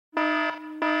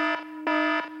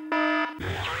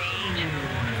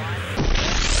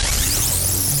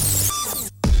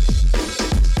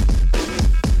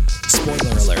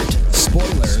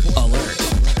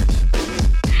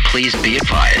Please be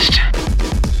advised.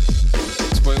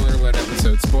 Spoiler alert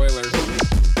episode. Spoiler.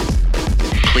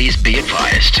 Please be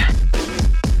advised.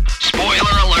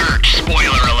 Spoiler alert.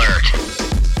 Spoiler alert.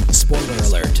 Spoiler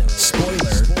alert.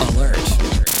 Spoiler alert.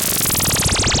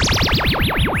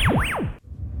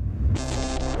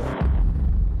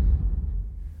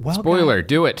 Well, Spoiler.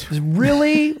 Do it.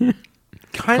 really?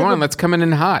 Come on, let's come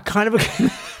in hot. Kind of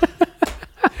a...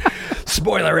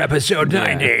 Spoiler episode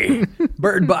 90.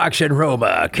 Birdbox and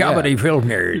Roma, comedy film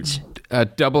nerds. A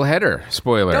double header.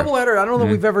 Spoiler. Doubleheader. I don't know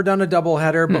that we've ever done a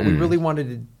doubleheader, but we really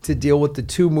wanted to deal with the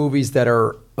two movies that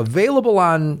are available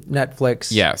on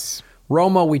Netflix. Yes.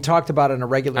 Roma, we talked about in a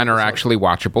regular And are episode. actually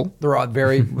watchable.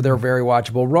 They're very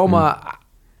watchable. Roma,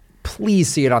 please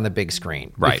see it on the big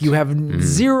screen. Right. If you have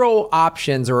zero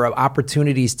options or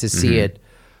opportunities to see it,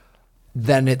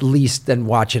 then at least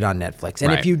watch it on Netflix. And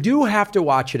Right. if you do have to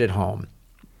watch it at home,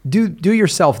 do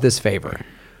yourself this favor.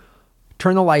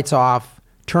 Turn the lights off.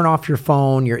 Turn off your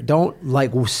phone. Don't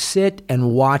sit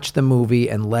and watch the movie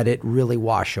and let it really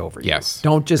wash over you. Yes.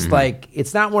 Don't just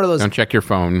it's not one of those. Don't check your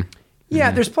phone.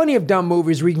 Yeah, there's plenty of dumb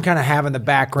movies where you can kind of have in the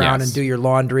background Yes. and do your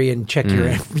laundry and check your,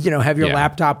 have your Yeah.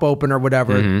 laptop open or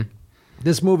whatever.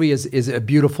 This movie is a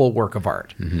beautiful work of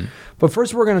art. But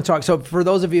first we're going to talk. So for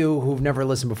those of you who've never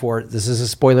listened before, this is a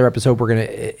spoiler episode. We're going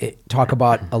to talk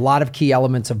about a lot of key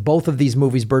elements of both of these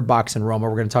movies, Bird Box and Roma.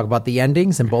 We're going to talk about the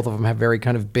endings, and both of them have very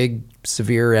kind of big,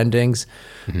 severe endings.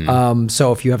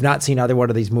 So if you have not seen either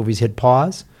one of these movies, hit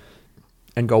pause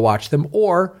and go watch them.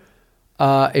 Or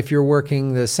if you're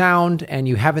working the sound and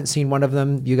you haven't seen one of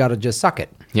them, you got to just suck it.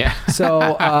 Yeah.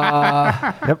 So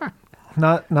Yep.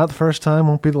 Not the first time,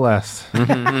 won't be the last.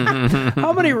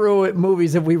 how many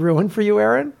movies have we ruined for you,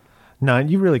 Aaron? No,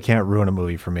 you really can't ruin a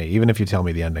movie for me, even if you tell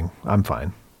me the ending. I'm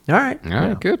fine. All right. All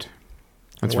right, good.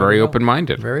 That's very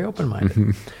open-minded. Very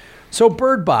open-minded. So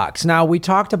Bird Box. Now, we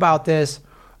talked about this.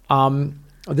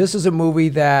 This is a movie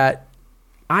that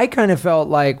I kind of felt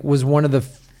like was one of the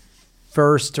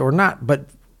first, or not, but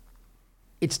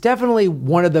it's definitely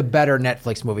one of the better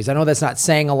Netflix movies. I know that's not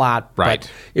saying a lot, Right.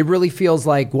 but it really feels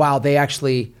like, wow, they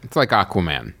actually... It's like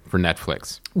Aquaman for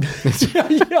Netflix.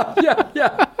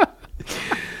 yeah.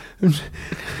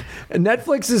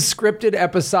 Netflix's scripted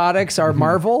episodics are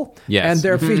Marvel, Yes. and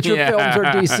their feature films are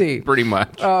DC. Pretty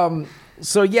much.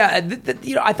 So yeah,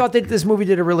 I thought that this movie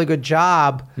did a really good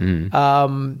job,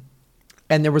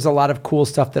 and there was a lot of cool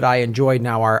stuff that I enjoyed.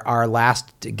 Now, our last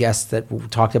guests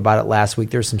that talked about it last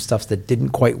week, there's some stuff that didn't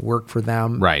quite work for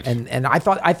them, Right. And I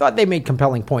thought they made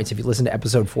compelling points. If you listen to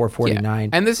episode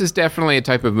 449, And this is definitely a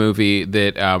type of movie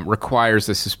that requires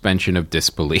a suspension of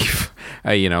disbelief.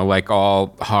 Like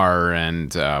all horror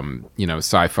and,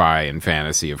 sci-fi and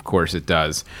fantasy, of course it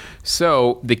does.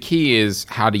 So the key is,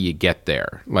 how do you get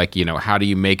there? How do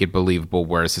you make it believable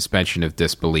where a suspension of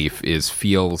disbelief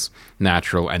feels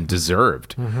natural and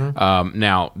deserved?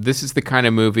 Now, this is the kind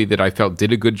of movie that I felt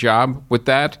did a good job with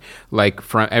that. Like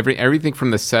from everything from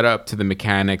the setup to the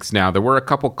mechanics. Now, there were a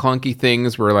couple clunky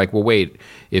things where well, wait,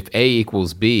 if A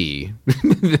equals B,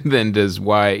 then does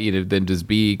then does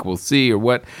B equal C, or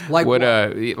what?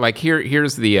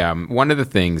 Here's the one of the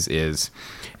things is,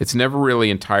 it's never really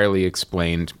entirely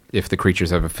explained if the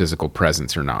creatures have a physical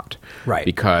presence or not. Right.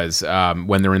 Because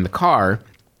when they're in the car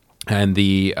and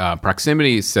the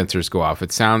proximity sensors go off,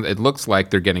 it looks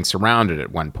like they're getting surrounded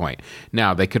at one point.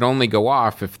 Now, they could only go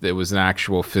off if there was an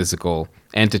actual physical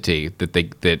entity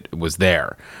that was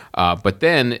there. But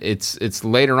then it's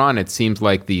later on, it seems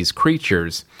like these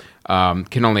creatures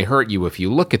can only hurt you if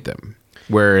you look at them.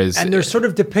 Whereas, and they're sort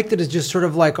of depicted as just sort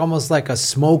of almost like a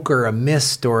smoke or a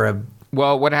mist or a...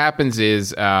 Well, what happens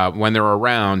is when they're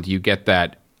around, you get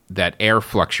that air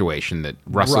fluctuation that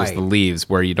rustles the leaves,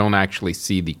 where you don't actually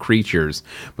see the creatures.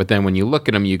 But then when you look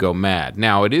at them, you go mad.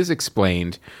 Now, it is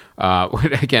explained.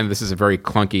 Again, this is a very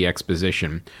clunky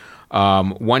exposition.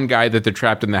 One guy that they're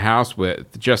trapped in the house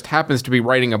with just happens to be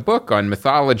writing a book on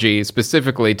mythology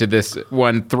specifically to this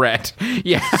one threat.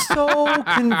 Yeah. So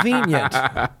convenient.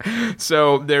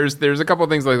 So there's a couple of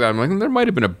things like that. I'm like, there might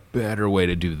have been a better way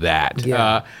to do that.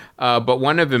 Yeah. But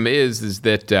one of them is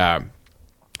that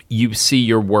you see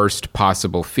your worst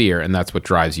possible fear, and that's what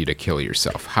drives you to kill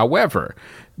yourself. However,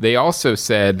 they also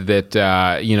said that,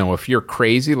 if you're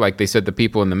crazy, like they said the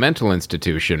people in the mental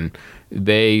institution,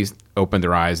 they opened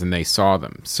their eyes and they saw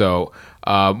them. So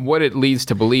what it leads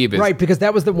to believe is... Right, because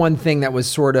that was the one thing that was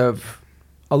sort of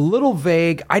a little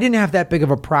vague. I didn't have that big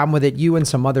of a problem with it. You and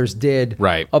some others did.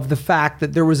 Right. Of the fact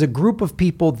that there was a group of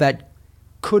people that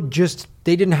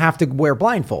they didn't have to wear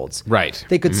blindfolds. Right.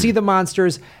 They could see the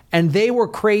monsters, and they were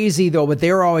crazy though, but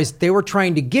they were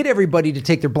trying to get everybody to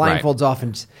take their blindfolds off,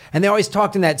 and they always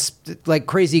talked in that like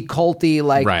crazy culty,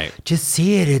 like, just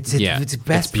see it. It's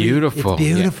best. It's beautiful. It's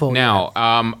beautiful. Yeah.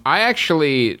 Now, I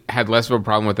actually had less of a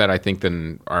problem with that, I think,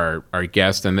 than our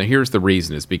guest. And here's the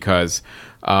reason is because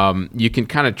you can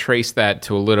kind of trace that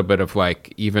to a little bit of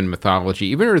like even mythology,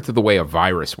 even to the way a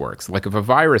virus works. Like if a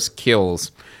virus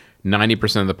kills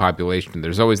 90% of the population,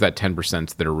 there's always that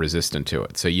 10% that are resistant to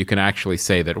it. So you can actually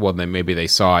say that, well, then maybe they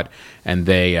saw it and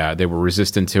they were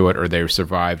resistant to it, or they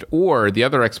survived. Or the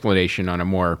other explanation on a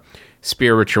more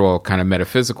spiritual, kind of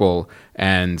metaphysical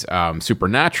and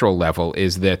supernatural level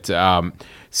is that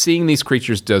seeing these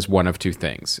creatures does one of two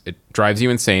things. It drives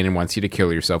you insane and wants you to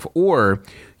kill yourself, or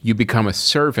you become a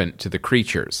servant to the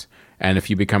creatures. And if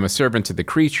you become a servant to the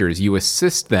creatures, you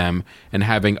assist them in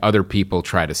having other people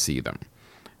try to see them.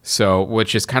 So,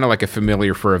 which is kind of like a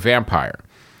familiar for a vampire.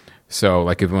 So,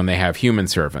 like when they have human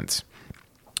servants.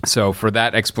 So, for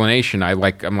that explanation, I'm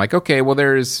like, okay, well,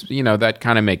 there's, that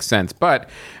kind of makes sense. But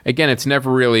again, it's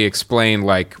never really explained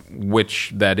like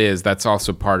which that is. That's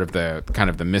also part of the kind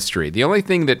of the mystery. The only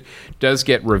thing that does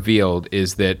get revealed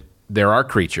is that there are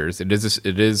creatures.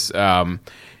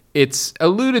 It's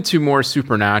alluded to more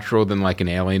supernatural than like an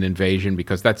alien invasion,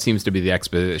 because that seems to be the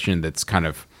exposition that's kind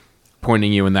of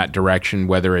pointing you in that direction,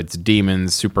 whether it's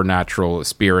demons, supernatural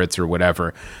spirits, or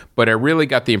whatever. But I really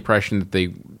got the impression that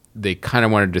they kind of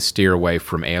wanted to steer away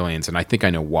from aliens, and I think I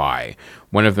know why.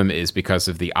 One of them is because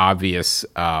of the obvious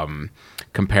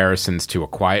comparisons to A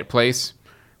Quiet Place,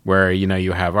 where,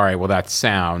 you have, all right, well, that's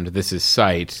sound, this is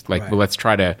sight. Like, well, let's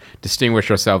try to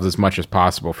distinguish ourselves as much as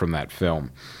possible from that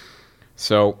film.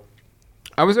 So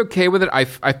I was okay with it. I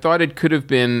thought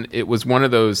it was one of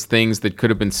those things that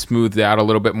could have been smoothed out a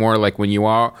little bit more. Like when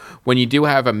you do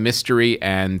have a mystery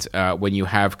and when you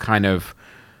have kind of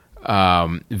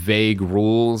vague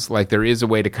rules, like there is a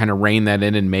way to kind of rein that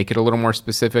in and make it a little more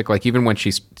specific. Like even when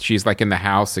she's like in the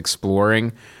house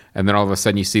exploring, and then all of a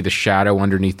sudden you see the shadow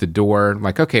underneath the door.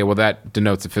 Like, okay, well that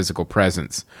denotes a physical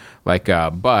presence. Like,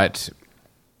 but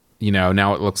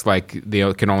now it looks like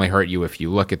they can only hurt you if you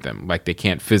look at them. Like they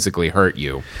can't physically hurt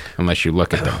you unless you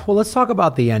look at them. Well, let's talk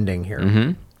about the ending here.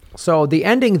 Mm-hmm. So the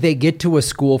ending, they get to a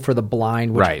school for the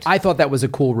blind, which I thought that was a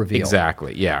cool reveal.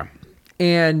 Exactly, yeah.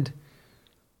 And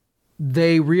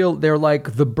they're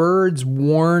like, the birds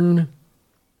warn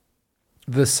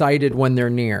the sighted when they're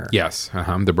near. Yes,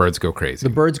 the birds go crazy.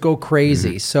 The birds go crazy.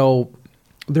 Mm-hmm. So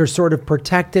they're sort of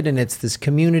protected, and it's this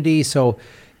community. So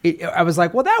I was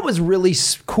like, well, that was really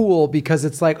cool, because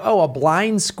it's like, a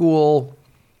blind school.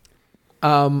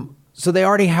 So they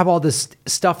already have all this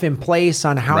stuff in place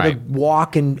on how to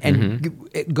walk and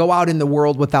go out in the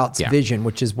world without vision,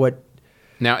 which is what.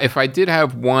 Now, if I did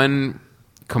have one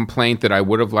complaint that I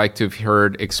would have liked to have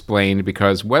heard explained,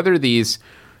 because whether these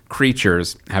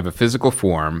creatures have a physical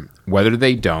form, whether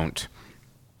they don't,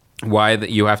 why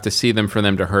that you have to see them for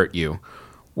them to hurt you.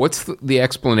 What's the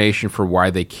explanation for why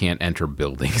they can't enter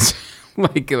buildings?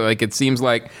 like it seems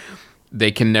like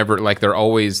they can never, like they're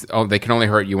always, they can only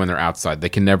hurt you when they're outside. They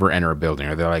can never enter a building.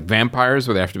 Are they like vampires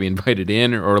where they have to be invited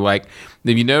in? Or like,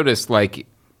 have you noticed like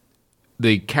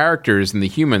the characters and the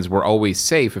humans were always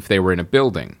safe if they were in a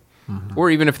building, or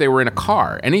even if they were in a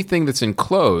car? Anything that's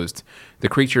enclosed, the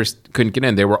creatures couldn't get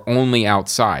in. They were only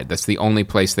outside. That's the only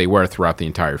place they were throughout the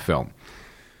entire film.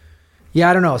 Yeah,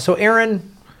 I don't know. So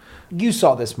Aaron, you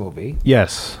saw this movie.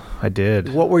 Yes, I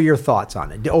did. What were your thoughts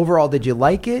on it? Overall, did you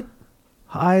like it?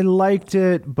 I liked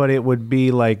it, but it would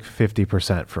be like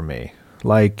 50% for me.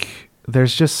 Like,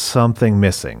 there's just something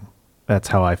missing. That's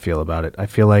how I feel about it. I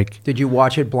feel like... Did you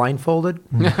watch it blindfolded?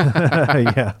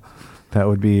 Yeah, that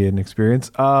would be an experience.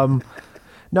 No,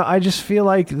 I just feel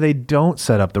like they don't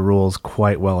set up the rules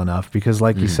quite well enough, because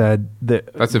like you said,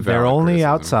 they're only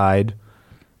outside.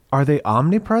 Are they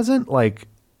omnipresent? Like,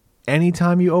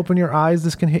 anytime you open your eyes,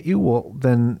 this can hit you? Well,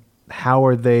 then how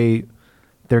are they...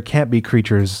 There can't be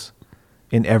creatures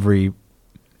in every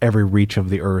reach of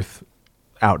the earth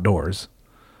outdoors.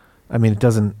 I mean, it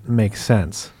doesn't make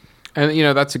sense. And,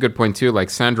 that's a good point, too. Like,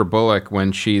 Sandra Bullock,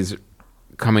 when she's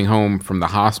coming home from the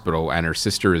hospital and her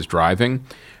sister is driving,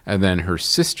 and then her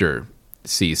sister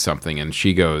sees something and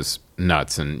she goes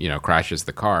nuts and, crashes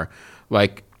the car.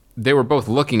 Like, they were both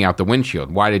looking out the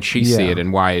windshield. Why did she see it,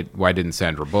 and why didn't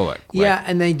Sandra Bullock? Yeah,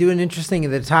 and they do an interesting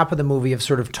at the top of the movie of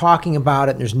sort of talking about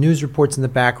it, and there's news reports in the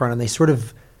background, and they sort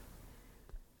of...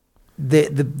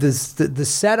 The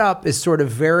setup is sort of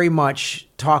very much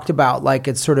talked about like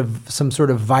it's sort of some sort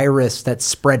of virus that's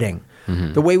spreading.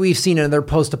 Mm-hmm. The way we've seen in other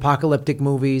post-apocalyptic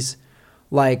movies,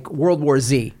 like World War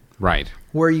Z. Right.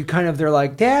 Where you they're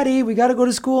like, Daddy, we got to go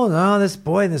to school. And there's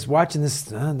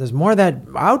more of that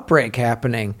outbreak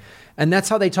happening. And that's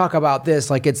how they talk about this.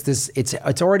 Like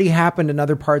it's already happened in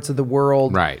other parts of the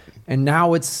world. Right. And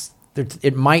now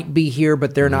it might be here,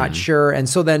 but they're not sure. And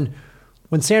so then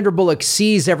when Sandra Bullock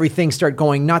sees everything start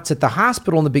going nuts at the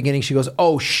hospital in the beginning, she goes,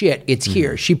 oh shit, it's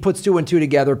here. She puts 2 and 2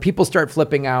 together. People start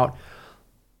flipping out.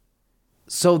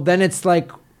 So then it's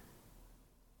like,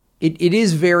 it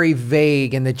is very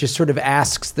vague, and it just sort of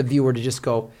asks the viewer to just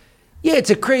go, yeah, it's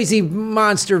a crazy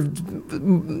monster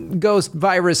ghost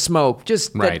virus smoke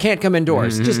that can't come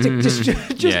indoors. Just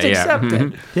accept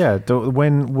it. Yeah,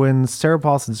 when Sarah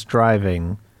Paulson's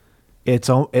driving, it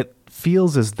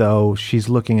feels as though she's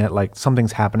looking at like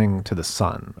something's happening to the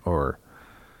sun, or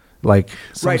like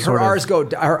her eyes go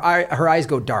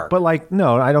dark. But like,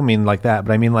 no, I don't mean like that.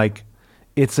 But I mean like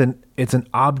it's an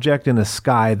object in the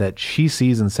sky that she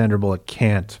sees and Sandra Bullock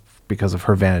can't because of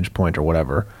her vantage point or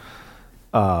whatever.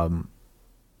 And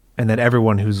then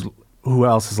everyone who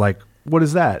else is like, what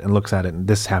is that? And looks at it, and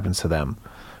this happens to them.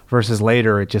 Versus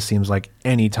later, it just seems like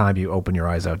any time you open your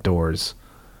eyes outdoors,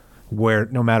 where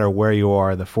no matter where you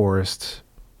are, the forest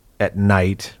at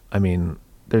night, I mean,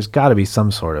 there's got to be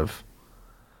some sort of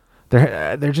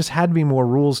there just had to be more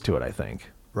rules to it, I think.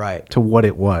 Right. To what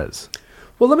it was.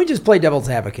 Well, let me just play devil's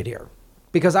advocate here,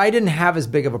 because I didn't have as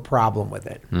big of a problem with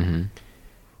it. Mm-hmm.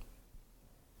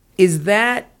 Is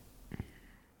that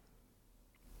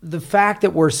the fact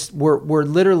that we're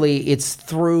literally, it's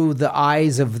through the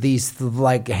eyes of these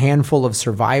like handful of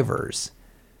survivors,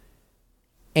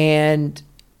 and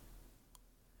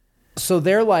so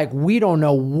they're like, we don't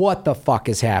know what the fuck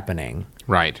is happening.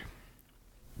 Right.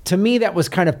 To me, that was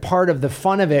kind of part of the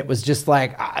fun of it, was just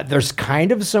like, there's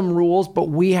kind of some rules, but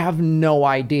we have no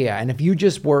idea. And if you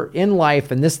just were in life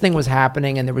and this thing was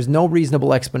happening and there was no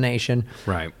reasonable explanation.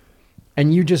 Right.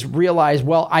 And you just realize,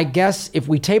 well, I guess if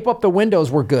we tape up the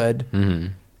windows, we're good. Mm-hmm.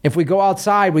 If we go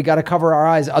outside, we got to cover our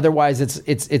eyes. Otherwise,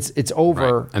 it's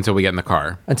over. Right. Until we get in the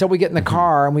car. Until we get in the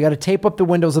car, and we got to tape up the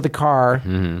windows of the car.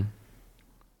 Mm-hmm.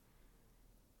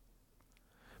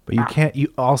 But you can't.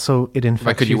 You also it infects.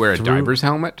 But could you wear a diver's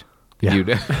helmet? Yeah. You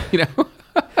know.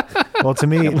 Well, to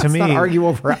me, Let's not argue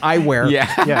over eyewear.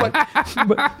 Yeah.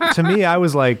 But to me, I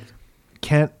was like,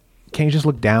 can't you just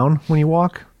look down when you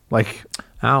walk? Like,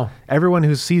 how? Everyone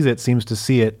who sees it seems to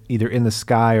see it either in the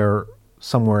sky or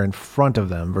somewhere in front of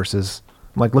them. Versus,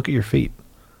 I'm like, look at your feet.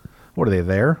 What are they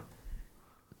there?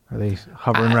 Are they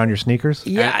hovering around your sneakers?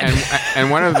 Yeah. And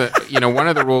one of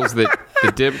the rules that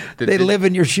they live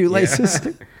in your shoelaces.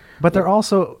 Yeah. But they're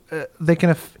also they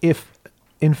can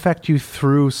infect you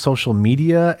through social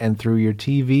media and through your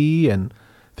TV and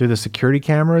through the security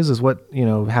cameras, is what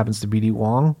happens to BD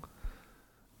Wong.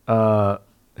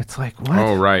 It's like, what?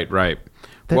 Oh, right.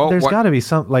 There's got to be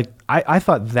some, like, I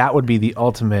thought that would be the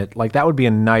ultimate, like that would be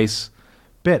a nice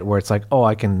bit where it's like, oh,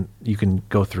 you can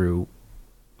go through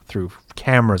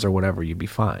cameras or whatever, you'd be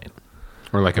fine.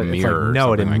 Or like a mirror. Like,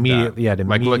 no, it immediately,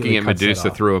 like looking at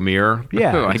Medusa through a mirror.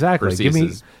 Yeah, like exactly. Give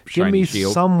me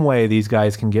shield. some way these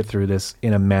guys can get through this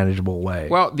in a manageable way.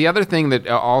 Well, the other thing that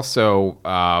also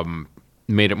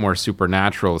made it more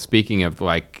supernatural, speaking of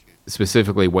like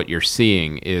specifically what you're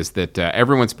seeing, is that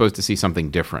everyone's supposed to see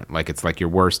something different. Like it's like your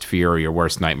worst fear or your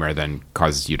worst nightmare then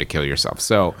causes you to kill yourself.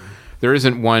 So there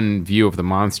isn't one view of the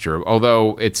monster,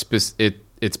 although it's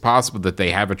possible that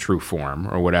they have a true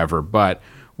form or whatever, but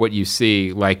what you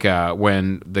see, like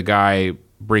when the guy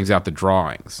brings out the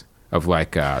drawings of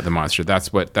like the monster,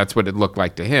 that's what it looked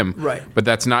like to him. Right. But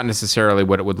that's not necessarily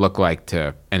what it would look like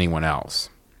to anyone else.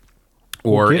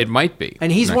 Or it might be.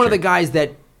 And he's one of the guys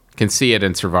that can see it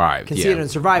and survive. See it and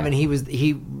survive, and he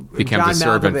became John a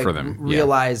servant Malkovich for them.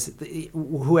 Realized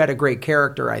who had a great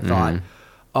character, I thought.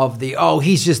 Of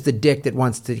he's just the dick that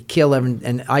wants to kill him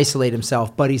and isolate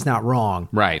himself, but he's not wrong.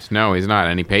 Right. No, he's not.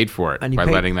 And he paid for it by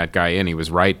letting that guy in. He was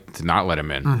right to not let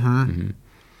him in. Mm-hmm. Mm-hmm.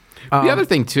 The other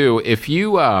thing, too, if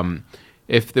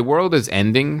the world is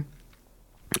ending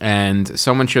and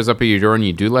someone shows up at your door and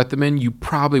you do let them in, you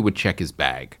probably would check his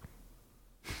bag.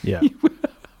 Yeah.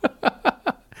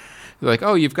 Like,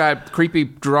 oh, you've got creepy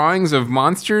drawings of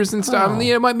monsters and stuff.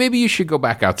 Oh. Maybe you should go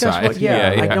back outside.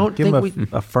 Yeah. I don't Give think him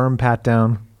a firm pat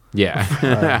down. Yeah.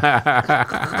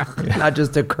 Not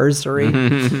just a cursory.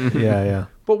 Yeah.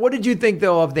 But what did you think,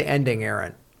 though, of the ending,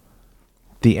 Aaron?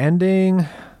 The ending,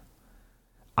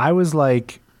 I was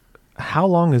like, how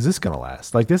long is this going to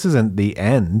last? Like, this isn't the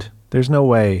end. There's no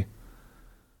way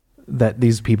that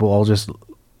these people all just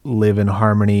live in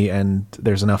harmony and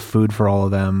there's enough food for all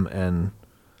of them, and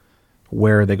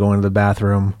where are they going to the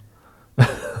bathroom?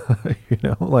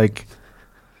 Like,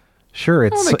 Sure,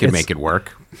 they can make it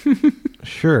work.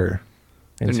 Sure.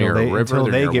 Until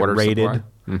they get raided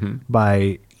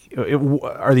by...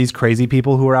 Are these crazy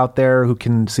people who are out there who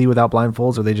can see without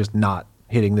blindfolds? Are they just not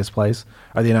hitting this place?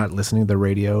 Are they not listening to the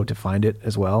radio to find it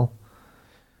as well?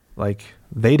 Like,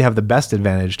 they'd have the best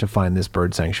advantage to find this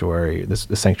bird sanctuary, this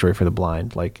sanctuary for the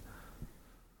blind. Like,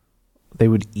 they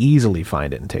would easily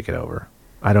find it and take it over.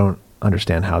 I don't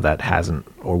understand how that hasn't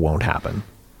or won't happen.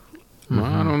 Well,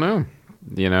 I don't know.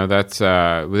 You know, that's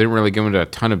we didn't really go into a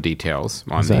ton of details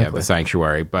on the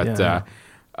sanctuary, but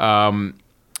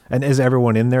and is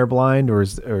everyone in there blind, or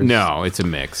is no? It's a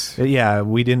mix. Yeah,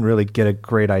 we didn't really get a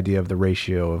great idea of the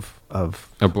ratio of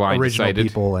blind original sighted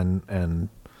people and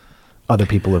other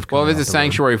people have. Well, there's a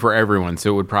sanctuary for everyone,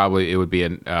 so it would be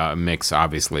a mix,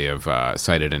 obviously, of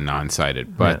sighted and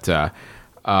non-sighted. But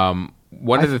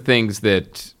one of the things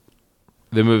that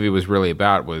the movie was really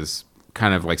about was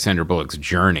kind of like Sandra Bullock's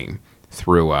journey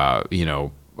through,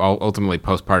 ultimately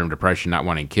postpartum depression, not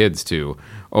wanting kids, to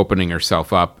opening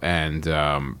herself up and,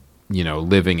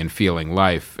 living and feeling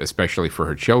life, especially for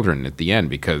her children at the end,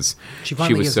 because she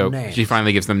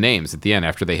finally gives them names at the end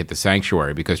after they hit the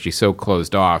sanctuary, because she's so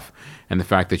closed off, and the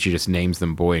fact that she just names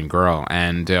them boy and girl.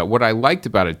 And what I liked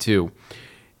about it too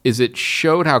is it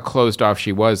showed how closed off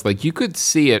she was. Like, you could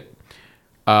see it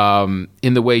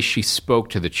in the way she spoke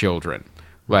to the children.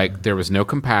 Like, there was no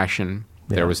compassion.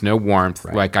 There was no warmth.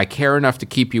 Right. Like, I care enough to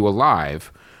keep you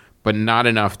alive, but not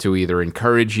enough to either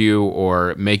encourage you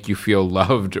or make you feel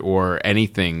loved or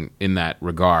anything in that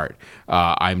regard.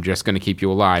 I'm just going to keep you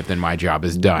alive, then my job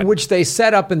is done. Which they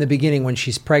set up in the beginning when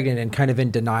she's pregnant and kind of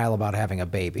in denial about having a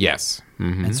baby. Yes.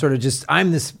 Mm-hmm. And sort of just,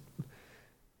 I'm this,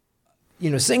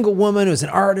 single woman who's an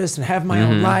artist and have my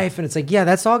own life. And it's like, yeah,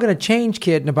 that's all going to change,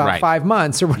 kid, in about 5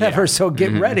 months or whatever. Yeah. So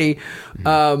get ready.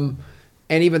 And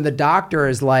even the doctor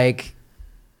is like,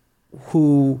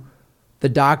 the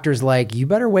doctor's like, you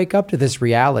better wake up to this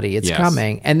reality. It's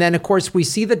coming. And then, of course, we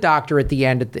see the doctor at the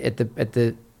end at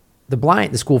the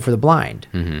school for the blind,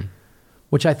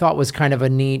 which I thought was kind of a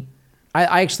neat.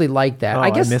 I actually liked that. I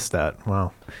guess I missed that.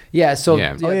 Wow. Yeah. So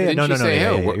No,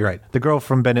 you're right. The girl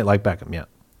from Bend It Like Beckham. Yeah.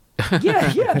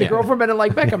 The girl from Bend It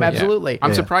Like Beckham. Absolutely.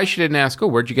 I'm surprised she didn't ask,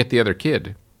 where'd you get the other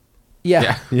kid?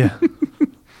 Yeah.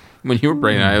 When you were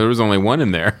pregnant, there was only one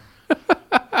in there.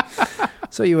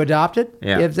 So you adopted?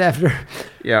 Yeah. After.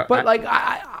 Yeah. But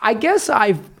I guess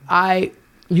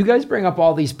you guys bring up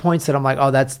all these points that I'm like,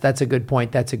 oh, that's a good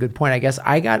point. That's a good point. I guess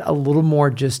I got a little more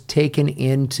just taken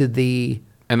into the.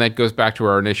 And that goes back to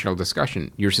our initial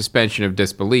discussion. Your suspension of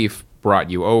disbelief brought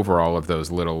you over all of those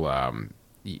little,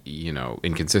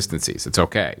 inconsistencies. It's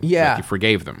okay. Yeah. Like, you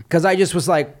forgave them. Because I just was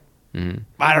like,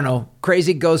 I don't know,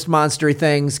 crazy ghost monster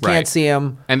things. Can't see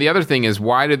them. And the other thing is,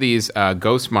 why do these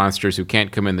ghost monsters who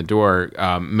can't come in the door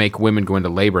make women go into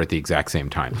labor at the exact same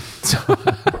time?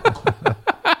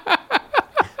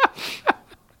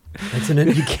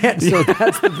 You can't. So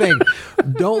that's the thing.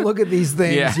 Don't look at these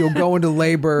things. Yeah. You'll go into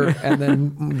labor and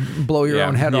then blow your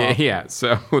own head off. Yeah.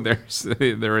 So there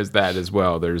is that as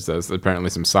well. There's apparently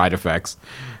some side effects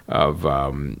of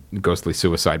ghostly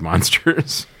suicide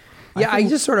monsters. Yeah, I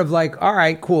just sort of like, all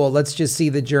right, cool. Let's just see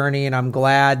the journey. And I'm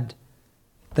glad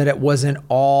that it wasn't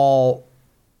all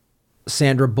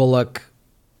Sandra Bullock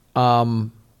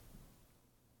with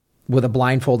a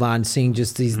blindfold on, seeing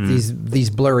just these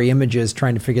blurry images,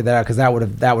 trying to figure that out, because that would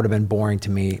have been boring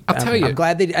to me. I'll tell you, I'm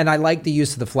glad and I like the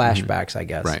use of the flashbacks. I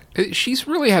guess She's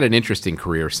really had an interesting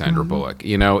career, Sandra Bullock.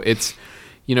 It's.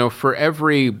 For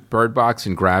every Bird Box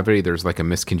and Gravity, there's like a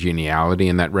miscongeniality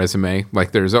in that resume.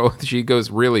 Like she goes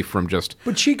really from just.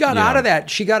 But she got out of that.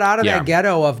 She got out of that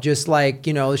ghetto of just like,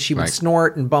 she would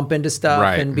snort and bump into stuff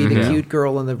and be the cute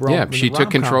girl in the Roma. Yeah, she took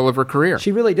control of her career.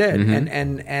 She really did,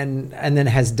 and then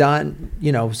has done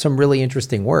some really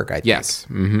interesting work. I think. Yes,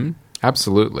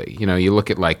 absolutely. You look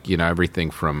at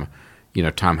everything from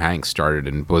Tom Hanks started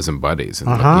in Bosom Buddies,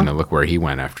 and look where he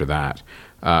went after that.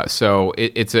 So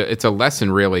it's a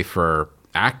lesson really for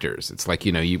actors. It's like,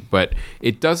 but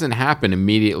it doesn't happen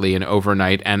immediately and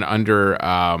overnight and under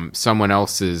someone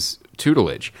else's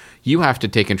tutelage. You have to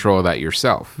take control of that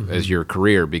yourself as your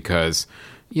career, because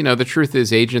the truth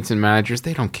is, agents and managers,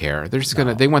 they don't care. They're just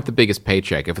they want the biggest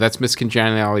paycheck. If that's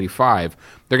Miscongeniality 5,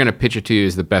 they're gonna pitch it to you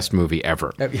as the best movie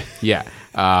ever. Yeah.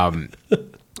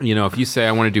 If you say,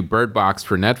 I want to do Bird Box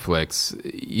for Netflix,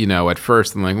 at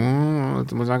first I'm like,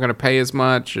 it's not going to pay as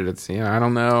much. It's, I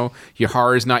don't know. Your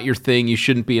horror is not your thing. You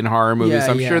shouldn't be in horror movies.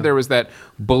 I'm sure there was that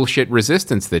bullshit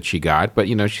resistance that she got, but,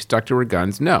 she stuck to her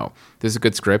guns. No, this is a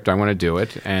good script. I want to do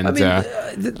it. And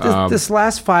this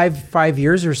last five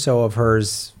years or so of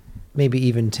hers, maybe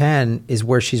even 10 is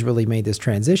where she's really made this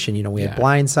transition. You know, we had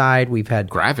Blindside, we've had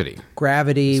Gravity,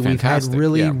 we've had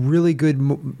really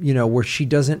good, you know, where she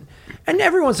doesn't, and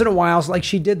every once in a while, like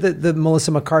she did the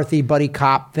Melissa McCarthy buddy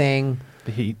cop thing.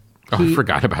 The Heat. I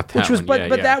forgot about that. Which was, but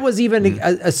that was even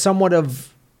a somewhat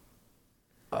of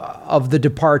the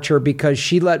departure, because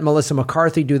she let Melissa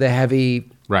McCarthy do the heavy,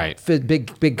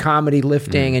 big comedy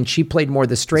lifting, and she played more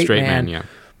the straight man,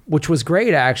 which was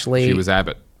great actually. She was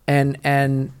Abbott,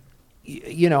 and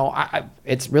you know,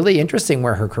 it's really interesting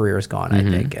where her career has gone. I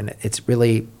think, and it's.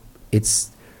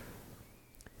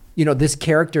 You know, this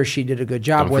character, she did a good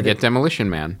job. Don't forget Demolition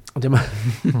Man.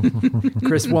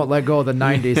 Chris won't let go of the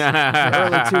 90s, the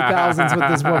early 2000s with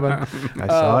this woman. I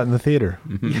saw it in the theater.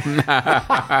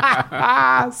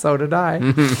 So did I.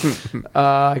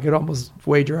 I could almost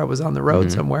wager I was on the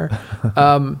road somewhere.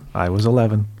 I was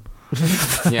 11.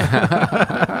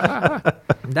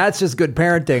 That's just good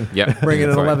parenting. Yep. Bringing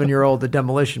an 11-year-old to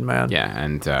Demolition Man. Yeah,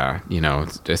 and, you know,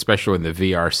 especially in the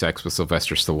VR sex with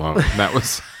Sylvester Stallone. That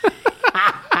was...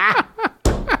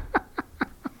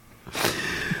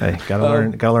 Hey,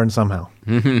 gotta learn somehow.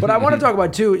 But I want to talk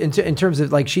about too, in terms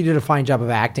of, like, she did a fine job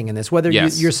of acting in this. Whether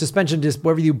your suspension, just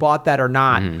whether you bought that or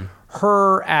not,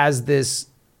 her as this,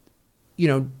 you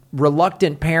know,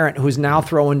 reluctant parent who's now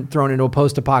thrown into a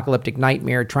post-apocalyptic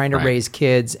nightmare, trying to raise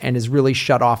kids, and is really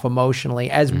shut off emotionally,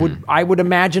 as I would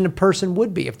imagine a person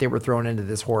would be if they were thrown into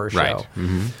this horror show.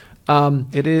 Right.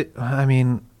 It is. I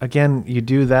mean, again, you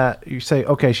do that. You say,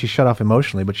 okay, she's shut off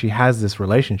emotionally, but she has this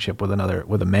relationship with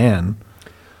a man.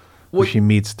 Who she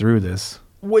meets through this,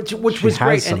 which was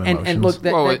great, and look,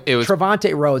 it was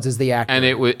Trevante Rhodes is the actor, and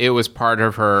it was part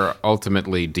of her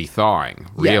ultimately de-thawing,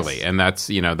 really, and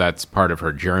that's part of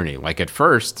her journey. Like at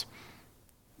first,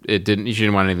 she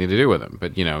didn't want anything to do with him,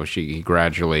 but you know, she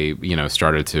gradually, you know,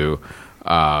 started to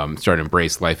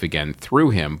embrace life again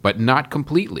through him, but not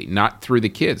completely, not through the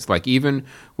kids. Like even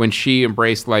when she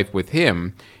embraced life with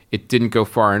him, it didn't go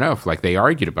far enough. Like they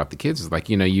argued about the kids. It's like,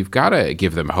 you know, you've got to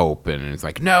give them hope. And it's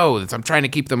like, no, I'm trying to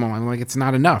keep them alive. I'm like, it's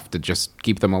not enough to just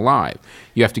keep them alive.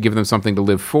 You have to give them something to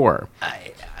live for.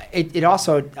 It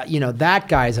also, you know, that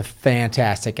guy is a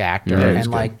fantastic actor. Yeah, and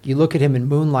like, you look at him in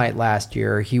Moonlight last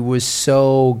year, he was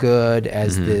so good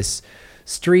as this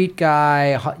street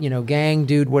guy, you know, gang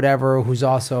dude, whatever, who's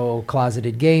also a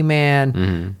closeted gay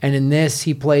man. And in this,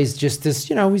 he plays just this,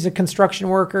 you know, he's a construction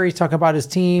worker. He's talking about his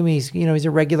team. He's, you know, he's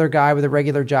a regular guy with a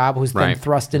regular job who's then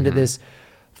thrust into this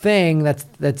thing.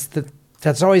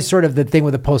 That's always sort of the thing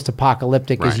with the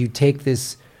post-apocalyptic is you take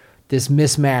this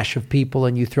mismatch of people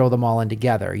and you throw them all in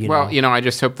together. You know? You know, I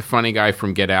just hope the funny guy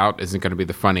from Get Out isn't going to be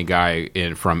the funny guy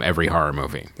from every horror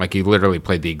movie. Like he literally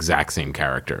played the exact same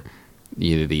character. Who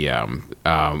was the actor's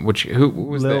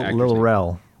Lil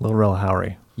name? Rel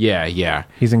Howery. Yeah.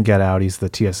 He's in Get Out. He's the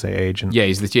TSA agent. Yeah,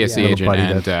 he's the TSA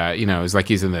agent, and you know, it's like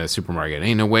he's in the supermarket.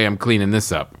 Ain't no way I'm cleaning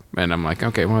this up. And I'm like,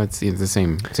 okay, well, it's the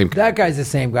same. That guy's the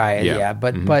same guy. Yeah,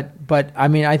 but I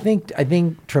mean, I think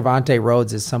Trevante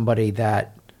Rhodes is somebody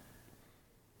that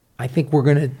I think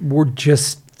we're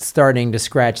just starting to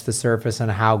scratch the surface on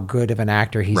how good of an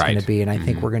actor he's going to be, and I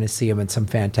think we're going to see him in some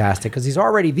fantastic, because he's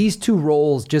already, these two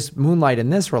roles, just Moonlight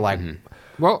and this, were like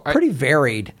pretty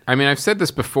varied. I mean, I've said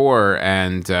this before,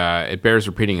 and it bears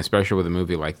repeating, especially with a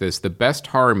movie like this. The best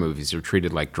horror movies are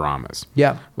treated like dramas.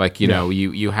 Yeah. Like, you know,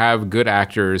 you have good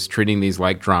actors treating these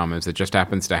like dramas. It just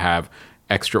happens to have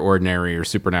extraordinary or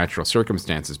supernatural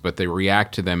circumstances, but they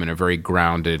react to them in a very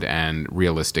grounded and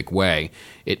realistic way.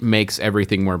 It makes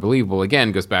everything more believable.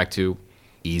 Again, goes back to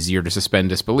easier to suspend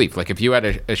disbelief. Like if you had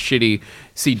a shitty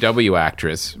CW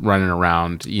actress running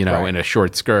around, you know, in a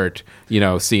short skirt, you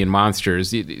know, seeing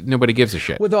monsters, nobody gives a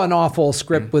shit. With an awful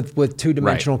script with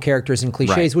two-dimensional characters and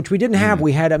cliches, which we didn't have.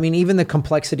 We had, I mean, even the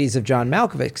complexities of John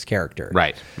Malkovich's character.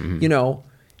 Right. You know,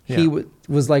 he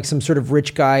was like some sort of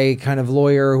rich guy kind of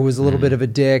lawyer who was a little bit of a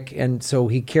dick, and so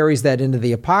he carries that into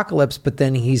the apocalypse, but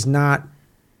then he's not.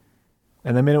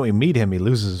 And the minute we meet him, he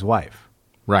loses his wife.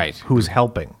 Right. Who's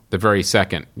helping. The very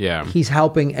second, he's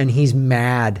helping, and he's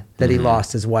mad that he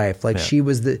lost his wife. Like she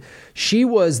was the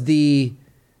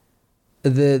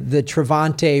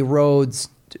Trevante Rhodes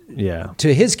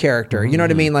to his character. You know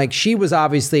what I mean? Like she was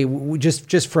obviously,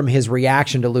 just from his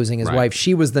reaction to losing his wife,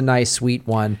 she was the nice, sweet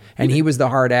one, and he was the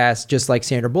hard ass, just like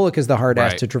Sandra Bullock is the hard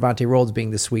ass to Trevante Rhodes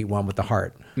being the sweet one with the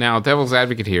heart. Now, devil's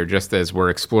advocate here, just as we're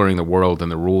exploring the world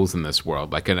and the rules in this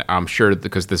world, like, and I'm sure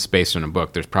because this is based on a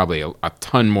book, there's probably a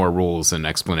ton more rules and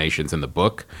explanations in the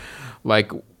book. Like,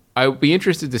 I would be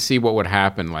interested to see what would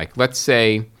happen. Like, let's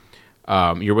say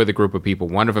you're with a group of people.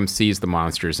 One of them sees the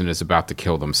monsters and is about to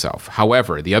kill themselves.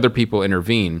 However, the other people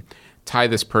intervene, tie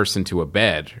this person to a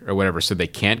bed or whatever so they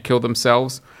can't kill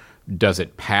themselves, does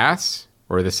it pass?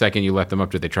 Or the second you let them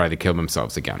up, do they try to kill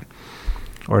themselves again?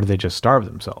 Or do they just starve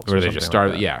themselves? Or they just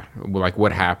starve? Yeah. Like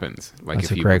what happens? Like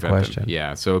That's if a you great prevent question. Them?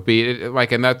 Yeah. So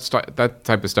and that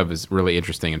type of stuff is really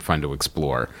interesting and fun to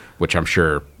explore, which I'm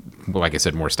sure, like I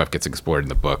said, more stuff gets explored in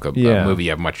the book. A movie you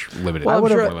have much limited. Well,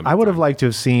 I would have liked to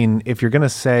have seen, if you're going to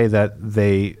say that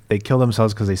they kill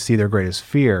themselves because they see their greatest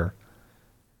fear,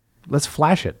 let's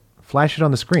flash it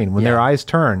on the screen when their eyes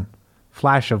turn.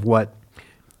 Flash of what.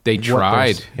 They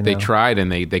tried. They tried,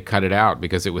 and they cut it out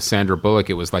because it was Sandra Bullock.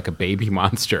 It was like a baby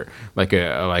monster, like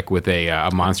with a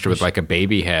monster with like a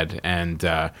baby head, and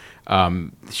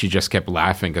she just kept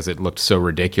laughing because it looked so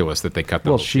ridiculous that they cut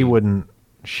the. Well,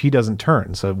 she doesn't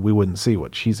turn, so we wouldn't see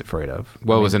what she's afraid of.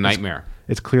 Well, it was a nightmare.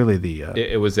 It's clearly the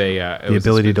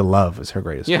ability to love is her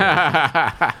greatest.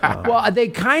 Yeah. Well, they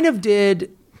kind of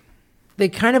did. They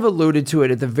kind of alluded to it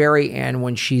at the very end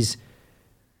when she's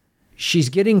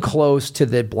getting close to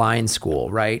the blind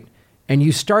school, right? And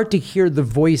you start to hear the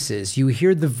voices. You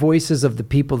hear the voices of the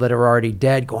people that are already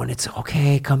dead going, "It's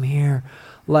okay, come here."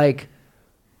 Like,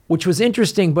 which was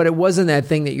interesting, but it wasn't that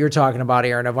thing that you're talking about,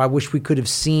 Aaron, of I wish we could have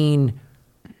seen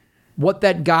what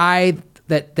that guy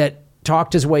that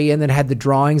talked his way in that had the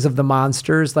drawings of the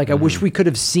monsters. Like, I wish we could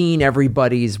have seen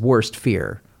everybody's worst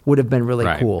fear. Would have been really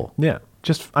cool. Yeah.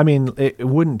 It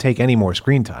wouldn't take any more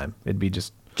screen time. It'd be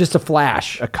just a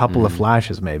flash, a couple of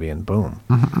flashes maybe, and boom.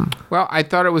 Well, I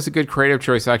thought it was a good creative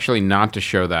choice actually not to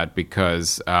show that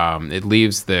because it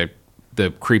leaves the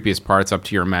creepiest parts up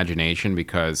to your imagination,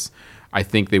 because I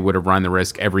think they would have run the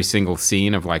risk every single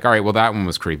scene of like, all right, well, that one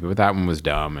was creepy, but that one was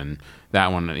dumb, and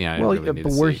that one, yeah. Well, but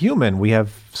we're human. We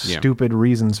have stupid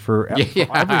reasons for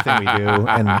everything we do,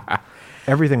 and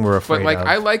everything we're afraid of. But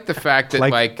I like the fact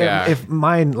that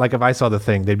if I saw the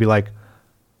thing, they'd be like,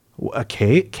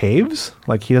 caves?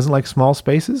 Like he doesn't like small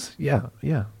spaces? Yeah,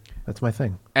 that's my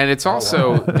thing. And it's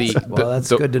also that's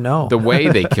good to know. The way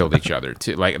they killed each other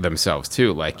too, like themselves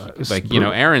too. Like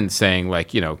Aaron's saying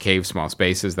cave, small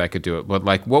spaces, that could do it. But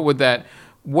like,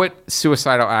 what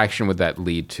suicidal action would that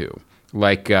lead to?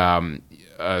 Like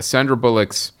Sandra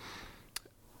Bullock's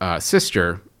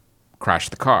sister crashed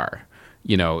the car.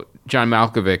 John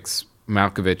Malkovich's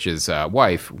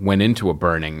wife went into a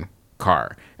burning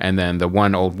car, and then the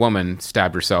one old woman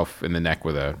stabbed herself in the neck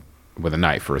with a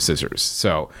knife or a scissors.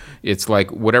 So it's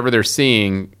like whatever they're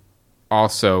seeing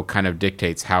also kind of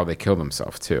dictates how they kill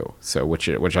themselves too. So which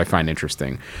I find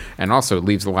interesting, and also it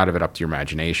leaves a lot of it up to your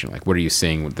imagination. Like, what are you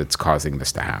seeing that's causing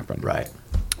this to happen? Right.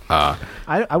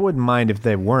 I wouldn't mind if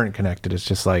they weren't connected. It's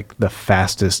just like the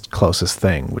fastest, closest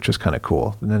thing, which was kind of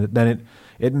cool. And then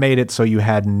it made it so you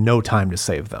had no time to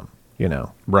save them.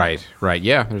 Right.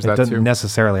 Yeah, there's that too. It doesn't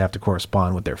necessarily have to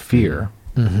correspond with their fear.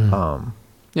 Yeah,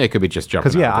 it could be just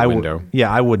jumping out the window.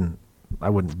 I wouldn't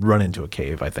run into a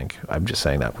cave. I think I'm just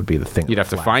saying that would be the thing. You'd have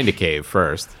to find a cave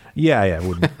first. Yeah, it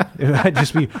wouldn't. I'd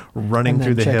just be running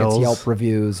through the hills. Its Yelp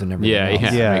reviews and everything.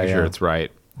 Make sure it's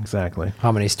right. Exactly.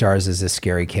 How many stars does this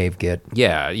scary cave get?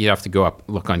 Yeah, you have to go up,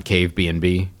 look on Cave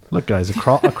B&B. Look, guys, a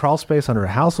crawl space under a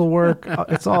house will work.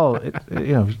 It's all,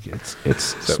 it's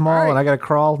small, and I got to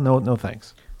crawl. No,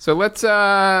 thanks. So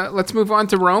let's move on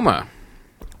to Roma.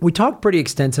 We talked pretty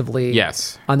extensively,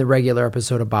 yes, on the regular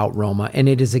episode about Roma, and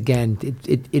it is again,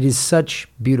 it is such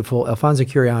beautiful. Alfonso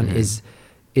Cuarón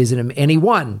and he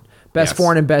won Best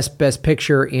Foreign and Best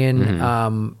Picture in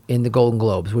the Golden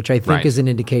Globes, which I think is an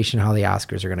indication how the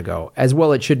Oscars are going to go. As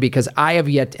well it should be, because I have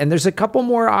yet, and there's a couple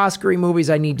more Oscar-y movies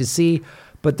I need to see,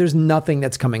 but there's nothing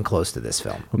that's coming close to this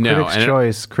film. Well,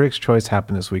 Critics' Choice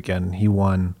happened this weekend. He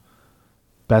won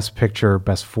Best Picture,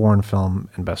 Best Foreign Film,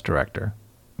 and Best Director.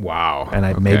 Wow. And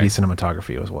maybe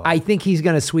cinematography as well. I think he's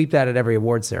going to sweep that at every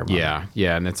award ceremony.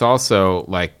 Yeah, and it's also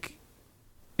like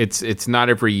it's not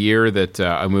every year that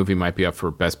a movie might be up for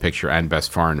Best Picture and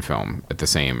Best Foreign Film at the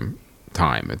same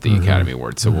time at the Academy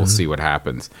Awards. So we'll see what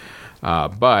happens.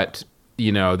 But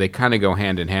they kind of go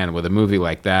hand in hand with a movie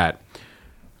like that.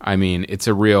 I mean, it's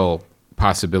a real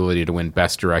possibility to win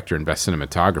Best Director and Best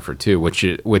Cinematographer too,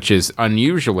 which is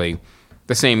unusually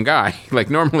the same guy. Like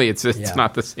normally it's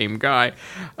not the same guy,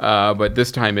 but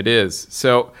this time it is.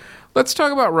 So let's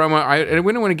talk about Roma.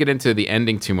 We don't want to get into the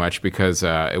ending too much because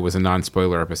it was a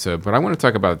non-spoiler episode, but I want to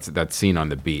talk about that scene on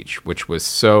the beach, which was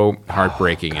so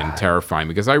heartbreaking and terrifying,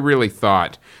 because I really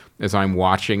thought as I'm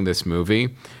watching this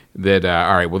movie that,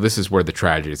 all right, well, this is where the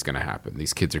tragedy is going to happen.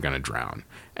 These kids are going to drown.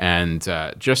 And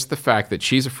just the fact that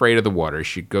she's afraid of the water,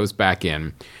 she goes back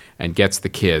in, and gets the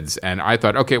kids. And I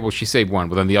thought, okay, well, she saved one,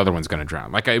 but then the other one's going to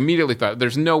drown. Like, I immediately thought,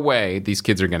 there's no way these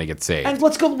kids are going to get saved. And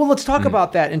let's talk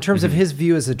about that in terms of his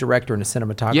view as a director and a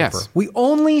cinematographer. Yes. We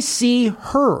only see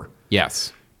her.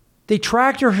 Yes. They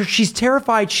tracked her. She's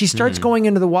terrified. She starts going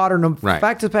into the water. And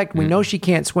the fact we know she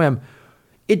can't swim.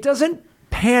 It doesn't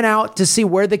pan out to see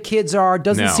where the kids are.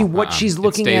 Doesn't see what she's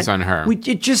looking at. It stays on her.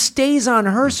 It just stays on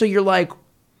her. So you're like,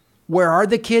 where are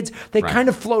the kids? They kind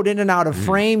of float in and out of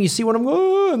frame. You see what I'm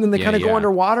going, and then they kind of go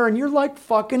underwater, and you're like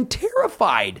fucking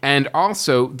terrified. And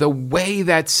also, the way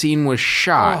that scene was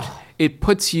shot, it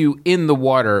puts you in the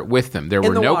water with them. There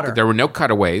were no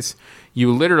cutaways.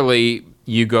 You literally,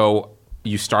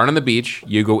 you start on the beach,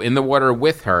 you go in the water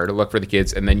with her to look for the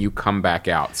kids, and then you come back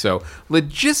out. So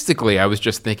logistically, I was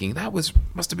just thinking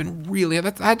must have been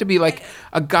that had to be like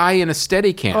a guy in a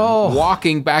Steadicam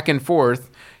walking back and forth,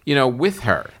 with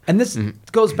her. And this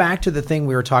goes back to the thing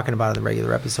we were talking about in the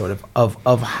regular episode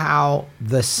of how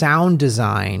the sound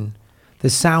design, the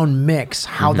sound mix,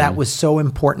 how that was so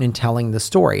important in telling the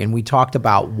story. And we talked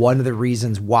about one of the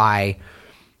reasons why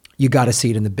you got to see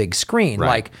it in the big screen. Right.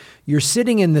 Like, you're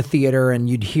sitting in the theater and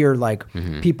you'd hear like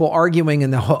people arguing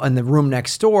in the room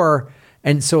next door,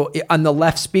 and so on the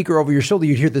left speaker over your shoulder,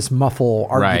 you'd hear this muffled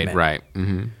argument. Right.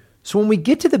 Mm-hmm. So when we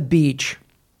get to the beach,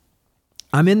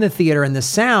 I'm in the theater and the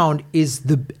sound is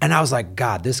and I was like,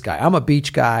 God, this guy, I'm a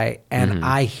beach guy, and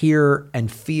I hear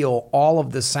and feel all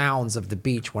of the sounds of the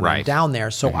beach when I'm down there.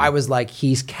 So I was like,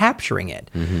 he's capturing it.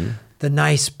 The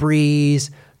nice breeze,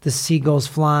 the seagulls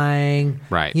flying,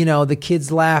 the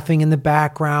kids laughing in the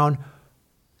background.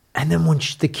 And then when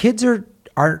the kids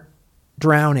are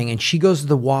drowning and she goes to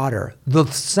the water, the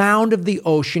sound of the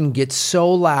ocean gets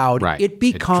so loud, it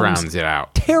becomes drowns it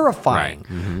out.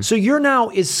 Terrifying. So you're now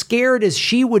as scared as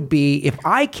she would be if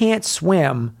I can't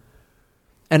swim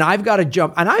and I've got to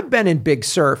jump. And I've been in big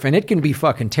surf, and it can be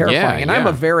fucking terrifying. I'm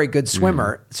a very good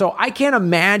swimmer. So I can't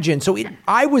imagine. So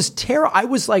I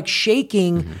was like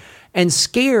shaking and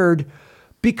scared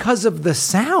because of the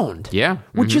sound. Yeah.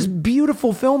 Which is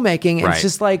beautiful filmmaking. It's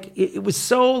just like, it was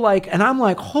so like, and I'm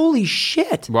like, holy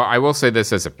shit. Well, I will say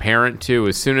this as a parent too.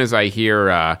 As soon as I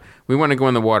hear, we want to go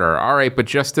in the water. All right, but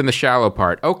just in the shallow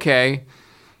part. Okay.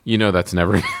 That's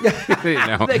never,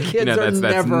 the kids are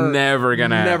never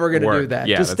gonna do that.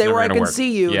 Yeah, just stay where I can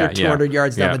see you. They're 200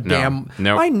 yards down the dam.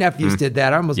 My nephews did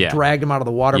that. I almost dragged them out of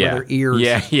the water with their ears.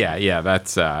 Yeah.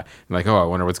 That's like, I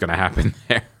wonder what's going to happen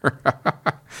there.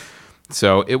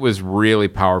 So it was really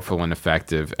powerful and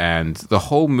effective, and the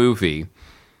whole movie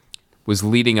was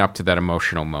leading up to that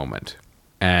emotional moment.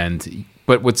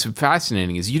 But what's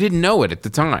fascinating is you didn't know it at the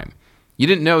time. You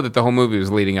didn't know that the whole movie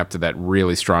was leading up to that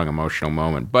really strong emotional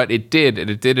moment, but it did. And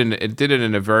it did it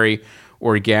in a very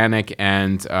organic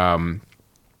and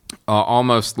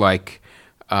almost like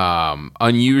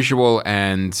unusual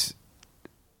and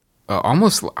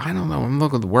almost, I don't know, I'm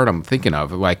looking at the word I'm thinking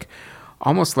of, like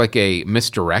almost like a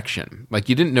misdirection. Like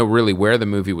you didn't know really where the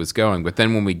movie was going, but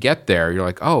then when we get there, you're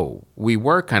like, oh, we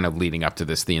were kind of leading up to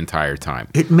this the entire time.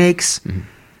 It makes...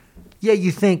 Yeah,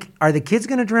 you think, are the kids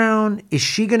going to drown? Is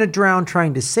she going to drown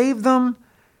trying to save them?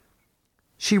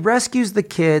 She rescues the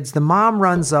kids. The mom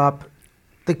runs up.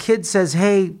 The kid says,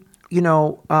 hey,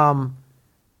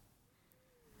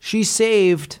 she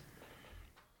saved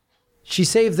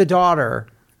the daughter.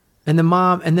 And the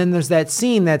mom, and then there's that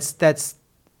scene that's...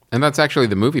 And that's actually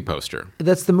the movie poster.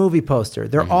 That's the movie poster.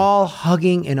 They're all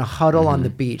hugging in a huddle on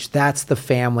the beach. That's the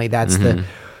family. That's the...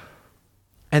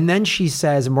 And then she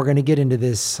says, and we're going to get into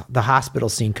the hospital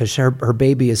scene because her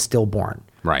baby is stillborn.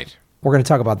 Right. We're going to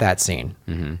talk about that scene.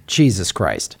 Jesus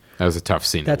Christ. That was a tough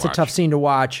scene That's to watch. A tough scene to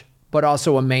watch, but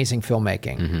also amazing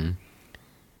filmmaking.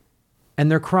 And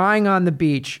they're crying on the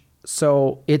beach.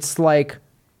 So it's like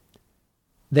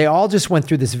they all just went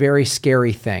through this very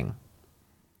scary thing.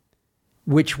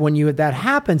 Which when that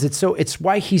happens, it's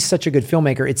why he's such a good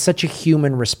filmmaker. It's such a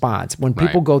human response. When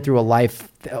people go through a life...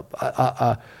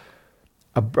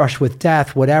 a brush with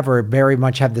death, whatever, very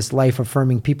much have this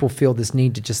life-affirming. People feel this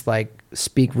need to just like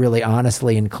speak really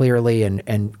honestly and clearly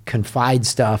and confide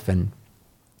stuff. And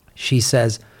she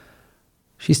starts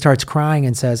crying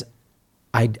and says,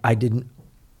 I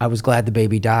was glad the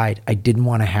baby died. I didn't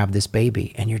want to have this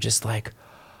baby. And you're just like,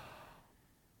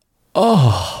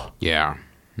 oh. Yeah.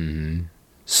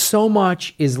 So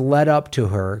much is led up to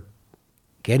her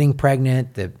getting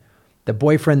pregnant, the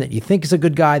boyfriend that you think is a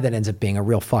good guy that ends up being a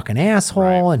real fucking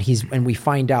asshole. And we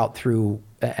find out through,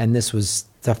 and this was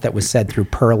stuff that was said through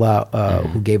Perla,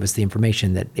 who gave us the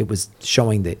information, that it was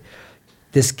showing that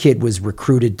this kid was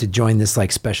recruited to join this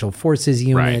like special forces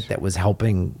unit that was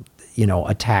helping,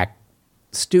 attack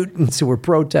students who were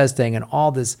protesting and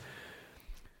all this.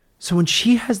 So when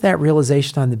she has that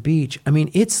realization on the beach, I mean,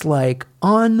 it's like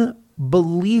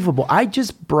unbelievable. I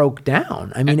just broke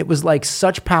down. I mean, it was like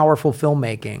such powerful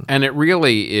filmmaking. And it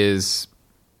really is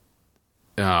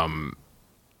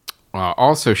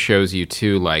also shows you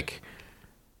too, like,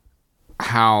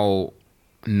 how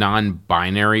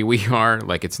non-binary we are.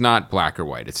 Like, it's not black or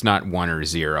white. It's not 1 or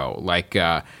 0. Like,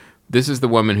 this is the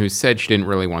woman who said she didn't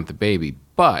really want the baby,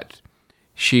 but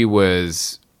she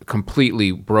was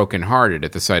completely brokenhearted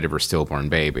at the sight of her stillborn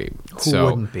baby. Who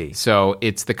wouldn't be? So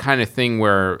it's the kind of thing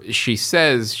where she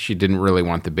says she didn't really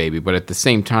want the baby, but at the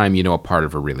same time, a part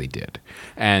of her really did.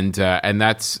 And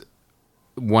that's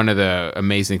one of the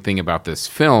amazing thing about this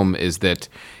film is that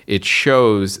it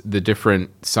shows the different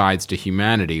sides to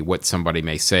humanity, what somebody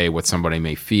may say, what somebody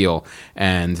may feel,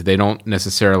 and they don't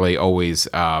necessarily always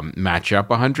match up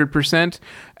 100%.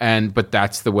 But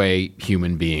that's the way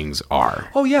human beings are.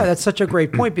 Oh yeah, that's such a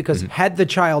great point, because had the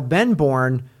child been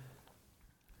born,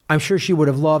 I'm sure she would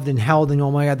have loved and held and,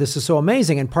 oh my God, this is so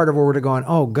amazing. And part of her would have gone,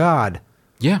 oh God.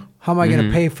 Yeah. How am I going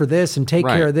to pay for this and take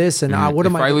care of this? And what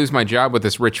am if I lose my job with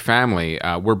this rich family,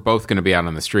 we're both going to be out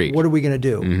on the street. What are we going to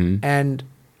do? And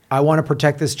I want to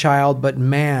protect this child, but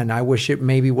man, I wish it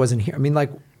maybe wasn't here. I mean,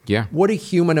 like, what a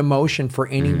human emotion for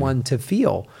anyone to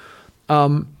feel.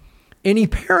 Any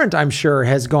parent, I'm sure,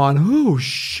 has gone, oh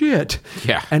shit.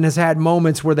 Yeah. And has had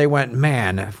moments where they went,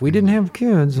 man, if we didn't have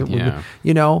kids, it would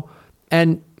be,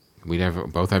 and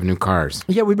we'd both have new cars.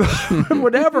 Yeah,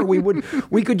 whatever.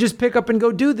 We could just pick up and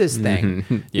go do this thing,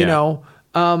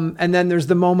 and then there's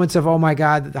the moments of, oh my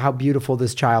God, how beautiful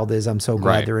this child is. I'm so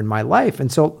glad they're in my life.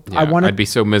 And so I'd be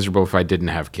so miserable if I didn't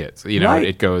have kids.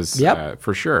 It goes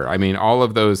for sure. I mean, all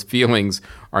of those feelings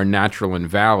are natural and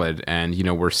valid. And,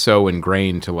 we're so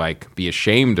ingrained to like be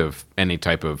ashamed of any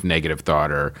type of negative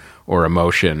thought or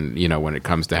emotion, when it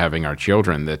comes to having our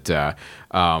children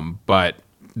but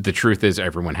the truth is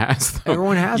everyone has them.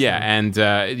 Everyone has them. Yeah, and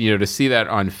to see that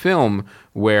on film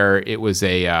where it was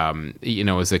a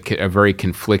very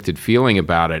conflicted feeling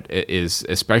about it is,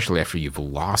 especially after you've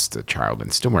lost a child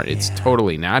and stillborn, it's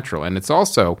totally natural. And it's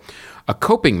also a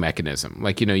coping mechanism.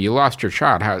 Like, you lost your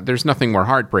child. There's nothing more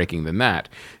heartbreaking than that.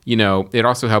 It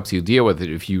also helps you deal with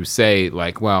it if you say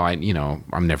like, well,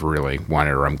 I'm never really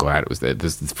wanted, or I'm glad it was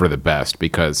this is for the best,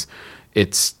 because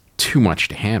it's too much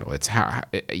to handle. It's how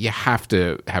you have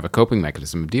to have a coping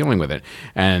mechanism of dealing with it,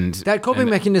 and that coping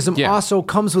mechanism also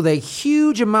comes with a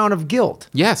huge amount of guilt.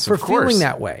 Yes, for of course. Feeling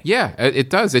that way. Yeah, it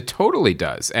does. It totally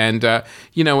does. And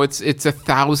it's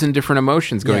 1,000 different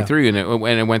emotions going through you, and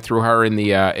it went through her in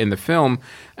the film.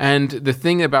 And the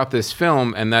thing about this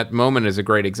film, and that moment is a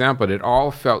great example, it all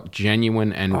felt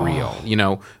genuine and real.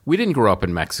 We didn't grow up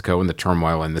in Mexico in the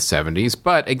turmoil in the 70s,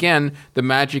 but again, the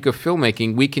magic of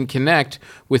filmmaking, we can connect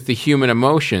with the human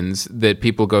emotions that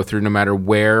people go through no matter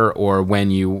where or when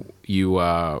you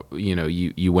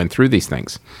went through these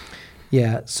things.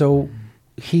 Yeah, so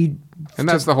and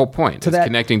that's the whole point. It's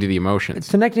connecting to the emotions. It's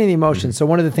connecting to the emotions. So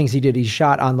one of the things he did, he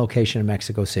shot on location in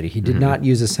Mexico City. He did not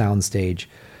use a soundstage.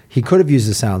 He could have used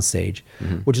a soundstage,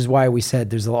 which is why we said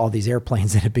there's all these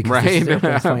airplanes in it, because there's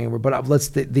airplanes flying over. But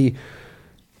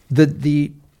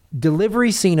the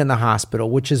delivery scene in the hospital,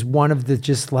 which is one of the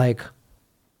just like,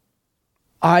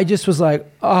 I just was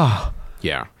like, oh.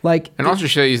 Yeah. Like, and also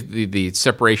shows the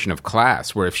separation of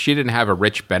class, where if she didn't have a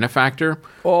rich benefactor,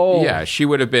 she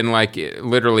would have been like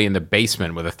literally in the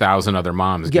basement with 1,000 other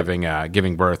moms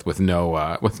giving birth with no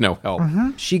help.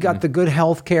 She got the good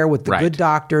health care with the good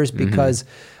doctors because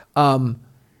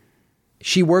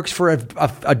she works for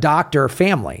a doctor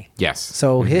family. Yes.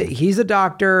 So he's a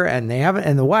doctor, and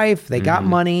the wife, they got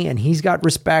money, and he's got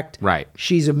respect. Right.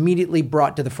 She's immediately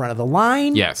brought to the front of the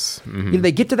line. Yes.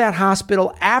 They get to that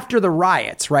hospital after the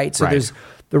riots, right? So there's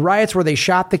the riots where they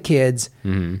shot the kids,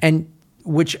 and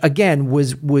which again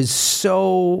was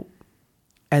so.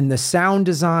 And the sound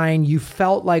design, you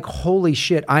felt like, holy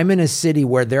shit, I'm in a city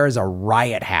where there is a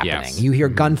riot happening. Yes. You hear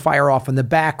gunfire off in the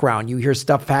background. You hear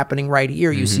stuff happening right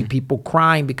here. You see people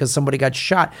crying because somebody got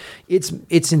shot. It's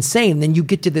insane. Then you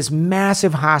get to this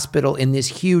massive hospital in this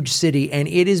huge city, and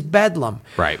it is bedlam.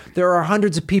 Right. There are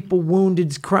hundreds of people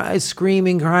wounded,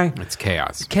 screaming, crying. It's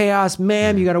chaos. Chaos.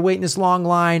 Ma'am, you got to wait in this long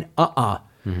line.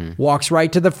 Walks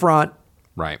right to the front.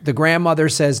 Right. The grandmother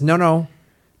says, no.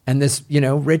 And this,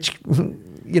 rich...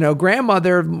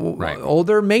 grandmother,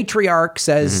 older matriarch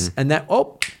says, and that,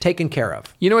 taken care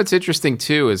of. What's interesting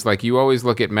too is like you always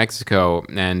look at Mexico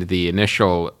and the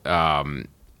initial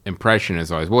impression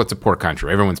is always, well, it's a poor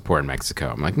country. Everyone's poor in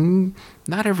Mexico. I'm like,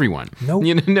 not everyone. Nope.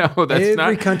 No, that's not.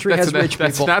 Every country has rich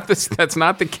people. That's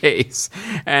not the case.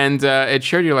 And it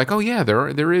showed you like, oh yeah,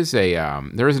 there is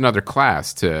another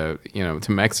class to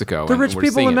Mexico. The rich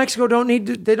people in Mexico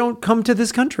don't come to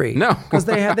this country. No, because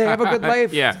they have a good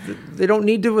life. Yeah, they don't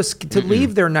need to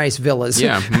leave their nice villas.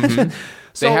 Yeah,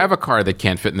 so, they have a car that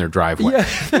can't fit in their driveway.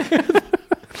 Yeah.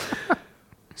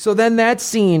 So then that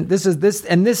scene,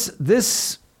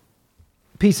 this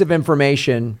piece of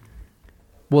information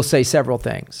will say several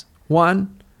things.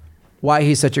 One, why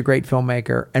he's such a great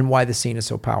filmmaker and why the scene is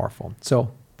so powerful.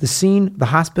 So the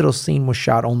hospital scene was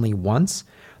shot only once.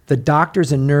 The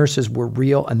doctors and nurses were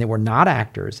real and they were not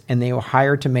actors, and they were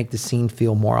hired to make the scene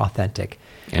feel more authentic.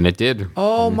 And it did.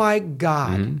 Oh my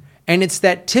God. And it's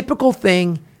that typical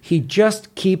thing. He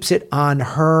just keeps it on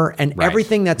her and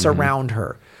everything that's around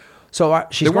her. So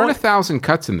there weren't 1,000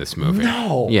 cuts in this movie.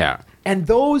 No. Yeah. And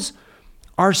those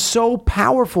are so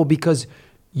powerful because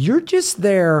you're just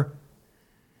there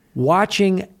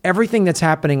watching everything that's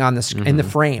happening on the in the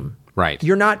frame. Right.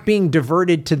 You're not being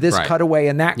diverted to this cutaway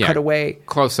and that cutaway.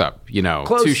 Close up,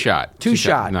 two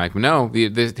shot. Like, no,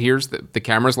 here's the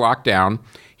camera's locked down.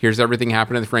 Here's everything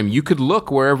happening in the frame. You could look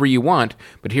wherever you want,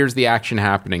 but here's the action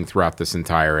happening throughout this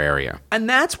entire area. And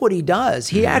that's what he does.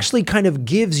 He actually kind of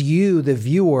gives you, the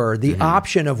viewer, the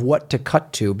option of what to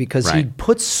cut to because he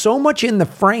puts so much in the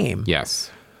frame. Yes.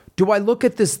 Do I look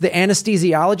at the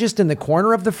anesthesiologist in the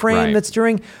corner of the frame that's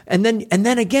during, and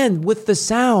then again with the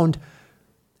sound,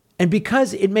 and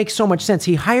because it makes so much sense,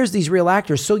 he hires these real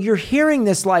actors. So you're hearing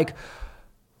this like,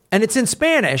 and it's in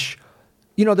Spanish.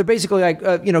 They're basically like,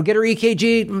 get her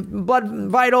EKG, blood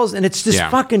vitals, and it's just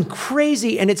fucking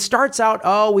crazy. And it starts out,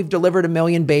 oh, we've delivered 1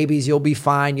 million babies. You'll be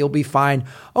fine. You'll be fine.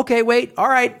 Okay, wait. All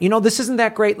right. This isn't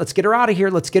that great. Let's get her out of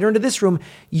here. Let's get her into this room.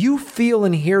 You feel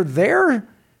and hear their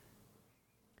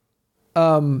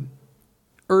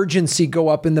urgency go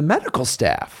up in the medical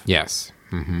staff. Yes.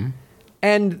 Mm-hmm.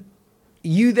 And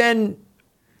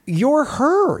you're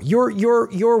her.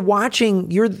 You're watching.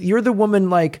 You're the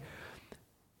woman like.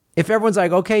 If everyone's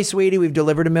like, okay, sweetie, we've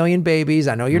delivered 1 million babies.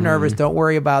 I know you're nervous. Don't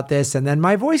worry about this. And then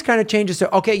my voice kind of changes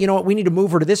to, okay, you know what? We need to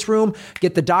move her to this room,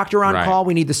 get the doctor on call.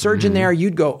 We need the surgeon there.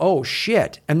 You'd go, oh,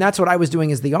 shit. And that's what I was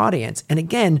doing as the audience. And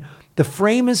again, the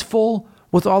frame is full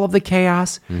with all of the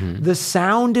chaos. The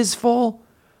sound is full.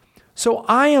 So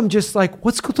I am just like,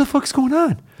 what the fuck's going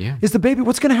on? Yeah. Is the baby,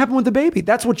 what's going to happen with the baby?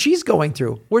 That's what she's going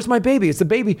through. Where's my baby? It's the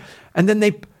baby. And then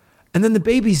the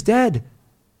baby's dead.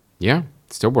 Yeah,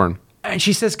 stillborn. And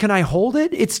she says, can I hold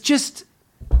it?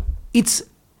 It's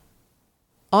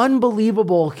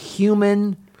unbelievable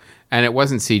human. And it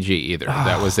wasn't CG either.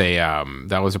 That was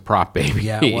a prop baby.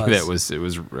 Yeah, it was. It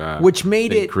was which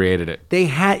made it created it. They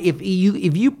had if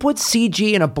you put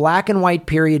CG in a black and white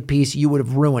period piece, you would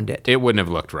have ruined it. It wouldn't have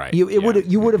looked right. You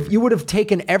would have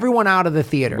taken everyone out of the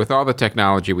theater. With all the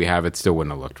technology we have, it still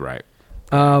wouldn't have looked right.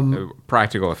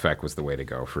 Practical effect was the way to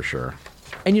go for sure.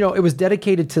 And it was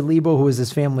dedicated to Lebo, who was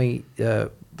his family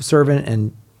servant,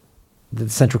 and the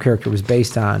central character was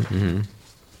based on.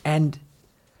 And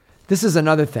this is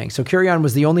another thing. So Carry-On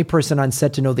was the only person on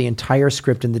set to know the entire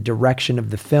script and the direction of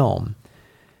the film.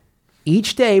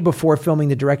 Each day before filming,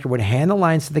 the director would hand the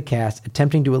lines to the cast,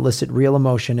 attempting to elicit real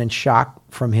emotion and shock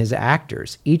from his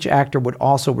actors. Each actor would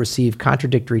also receive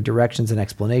contradictory directions and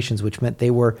explanations, which meant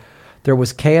there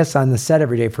was chaos on the set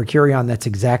every day. For Carry-On, that's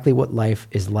exactly what life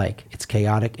is like. It's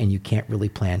chaotic, and you can't really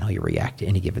plan how you react to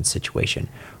any given situation,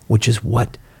 which is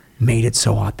what made it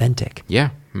so authentic.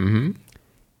 Yeah. Mm-hmm.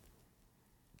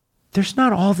 There's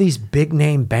not all these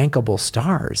big-name, bankable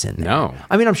stars in there. No.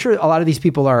 I mean, I'm sure a lot of these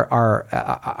people are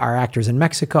actors in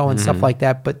Mexico and stuff like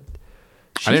that, but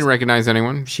I didn't recognize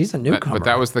anyone. She's a newcomer. But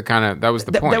that was the point. That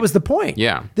was the point.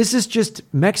 Yeah. This is just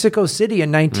Mexico City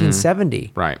in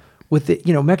 1970. Right. With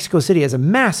Mexico City has a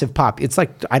massive pop. It's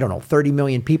like, I don't know, 30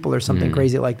 million people or something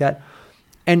crazy like that.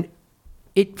 And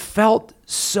it felt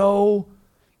so,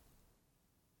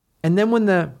 and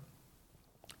then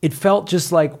it felt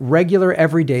just like regular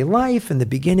everyday life in the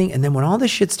beginning. And then when all this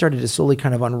shit started to slowly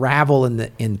kind of unravel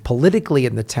politically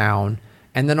in the town,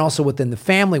 and then also within the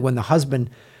family, when the husband,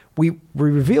 we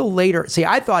reveal later, see,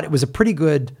 I thought it was a pretty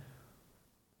good,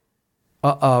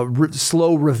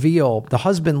 slow reveal. The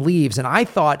husband leaves, and I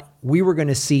thought we were going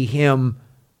to see him.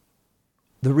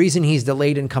 The reason he's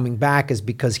delayed in coming back is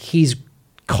because he's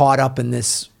caught up in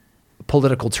this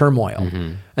political turmoil.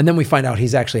 And then we find out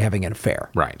he's actually having an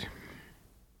affair. Right.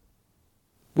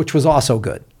 Which was also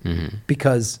good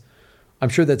because I'm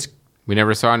sure we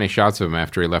never saw any shots of him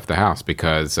after he left the house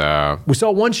because we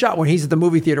saw one shot when he's at the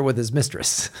movie theater with his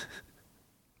mistress.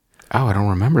 Oh, I don't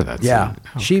remember that Yeah.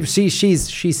 scene. She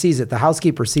sees it. The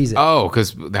housekeeper sees it. Oh,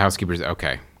 because the housekeeper's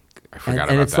okay. I forgot about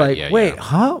and it's that. like, wait,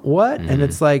 huh? What? And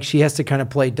it's like she has to kind of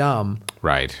play dumb.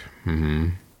 Right. Mm-hmm.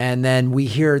 And then we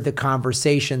hear the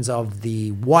conversations of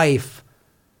the wife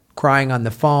crying on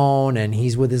the phone, and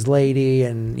he's with his lady,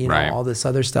 and all this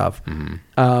other stuff.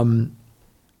 And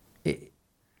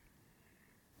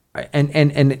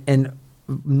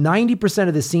 90%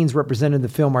 of the scenes represented in the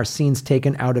film are scenes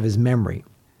taken out of his memory.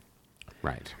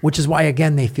 Right. Which is why,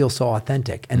 again, they feel so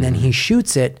authentic. And then he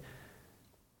shoots it,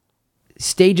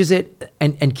 stages it,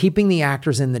 and keeping the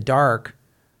actors in the dark.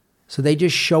 So they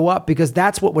just show up because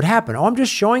that's what would happen. Oh, I'm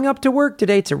just showing up to work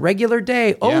today. It's a regular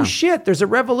day. Oh, shit, there's a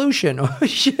revolution. Oh,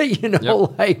 shit,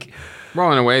 like...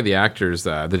 Well, in a way, the actors,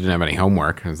 they didn't have any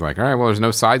homework. It was like, all right, well, there's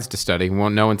no sides to study. We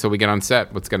won't know until we get on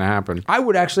set what's going to happen. I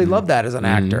would actually love that as an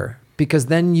actor, because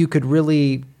then you could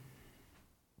really,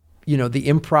 the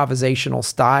improvisational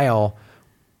style,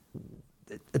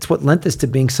 it's what lent this to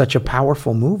being such a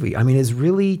powerful movie. I mean, it's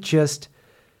really just,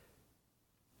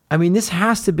 this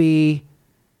has to be,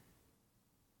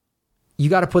 you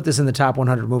got to put this in the top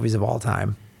 100 movies of all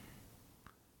time.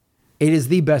 It is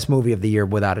the best movie of the year,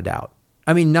 without a doubt.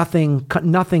 Nothing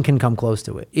can come close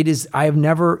to it. It's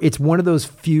one of those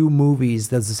few movies,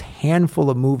 there's this handful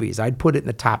of movies, I'd put it in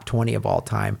the top 20 of all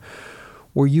time,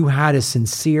 where you had a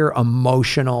sincere,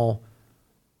 emotional,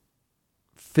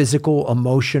 physical,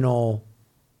 emotional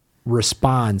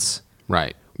response.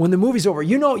 Right. When the movie's over,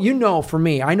 for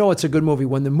me, I know it's a good movie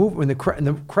when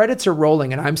the credits are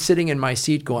rolling and I'm sitting in my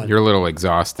seat going, you're a little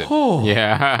exhausted. Oh,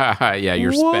 yeah,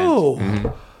 you're whoa.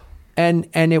 spent.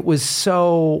 And it was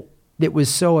so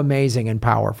amazing and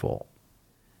powerful.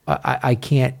 I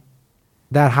can't,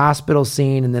 that hospital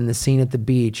scene and then the scene at the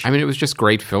beach. It was just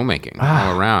great filmmaking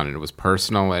all around, and it was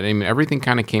personal. Everything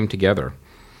kind of came together.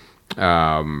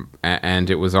 And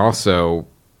it was also,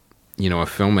 a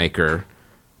filmmaker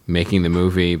making the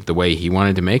movie the way he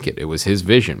wanted to make it. It was his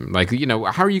vision. Like,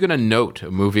 how are you going to note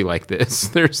a movie like this?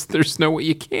 There's no way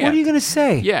you can't. What are you going to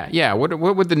say? Yeah. What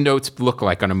would the notes look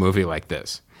like on a movie like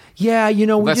this? Yeah,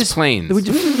 less planes.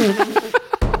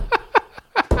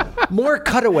 More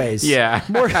cutaways. Yeah.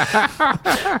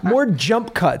 More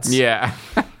jump cuts. Yeah.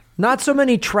 Not so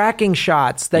many tracking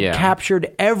shots that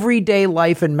captured everyday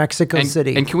life in Mexico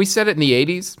City. And can we set it in the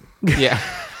 80s? Yeah.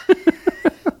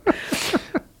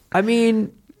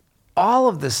 All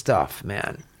of this stuff,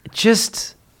 man.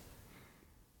 Just...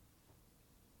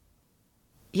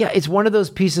 Yeah, it's one of those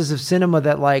pieces of cinema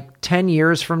that, like, 10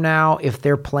 years from now, if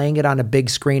they're playing it on a big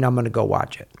screen, I'm going to go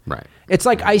watch it. Right. It's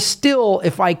like I still,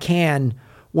 if I can,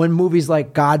 when movies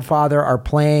like Godfather are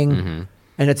playing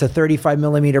and it's a 35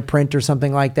 millimeter print or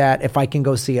something like that, if I can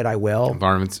go see it, I will.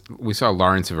 We saw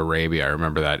Lawrence of Arabia. I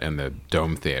remember that in the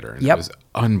Dome Theater. And It was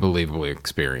unbelievable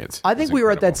experience. I think we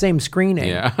were at that same screening.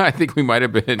 Yeah, I think we might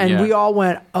have been. And we all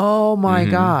went, oh my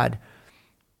God.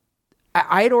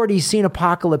 I had already seen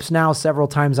Apocalypse Now several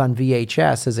times on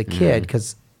VHS as a kid,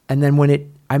 and then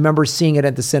I remember seeing it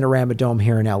at the Cinerama Dome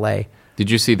here in LA. Did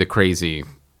you see the crazy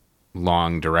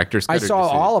long director's cut? I saw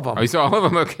all of them. Oh, you saw all of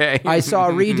them? Okay. I saw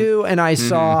a redo, and I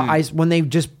saw I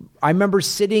remember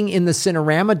sitting in the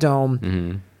Cinerama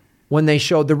Dome when they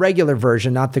showed the regular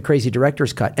version, not the crazy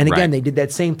director's cut. And again, they did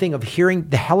that same thing of hearing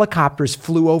the helicopters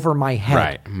flew over my head.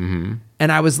 Right. Mm-hmm.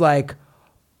 And I was like,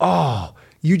 oh,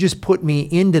 you just put me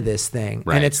into this thing.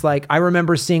 Right. And it's like, I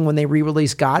remember seeing when they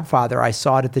re-released Godfather, I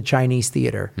saw it at the Chinese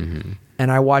theater.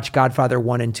 And I watched Godfather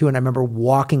 1 and 2, and I remember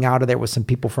walking out of there with some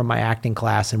people from my acting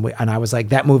class, and I was like,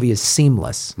 that movie is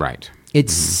seamless. Right.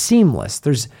 It's seamless.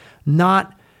 There's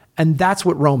not, and that's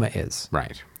what Roma is.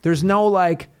 Right. There's no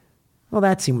like, well,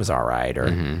 that scene was all right,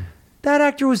 or that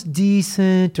actor was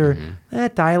decent, or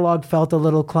that dialogue felt a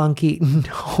little clunky.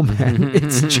 No, man.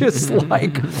 It's just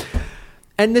like...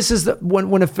 And this is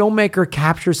when a filmmaker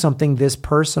captures something this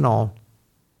personal.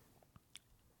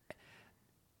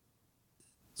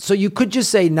 So you could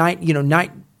just say,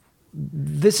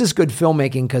 this is good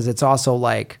filmmaking because it's also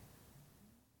like,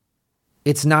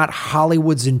 it's not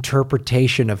Hollywood's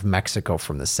interpretation of Mexico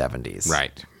from the 70s.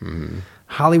 Right. Mm-hmm.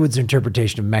 Hollywood's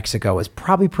interpretation of Mexico is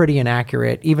probably pretty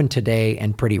inaccurate, even today,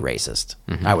 and pretty racist,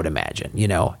 I would imagine.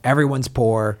 Everyone's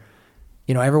poor.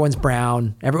 Everyone's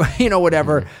brown,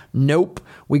 whatever. Nope.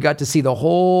 We got to see the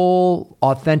whole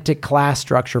authentic class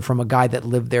structure from a guy that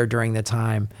lived there during the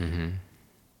time.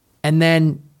 And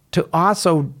then to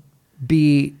also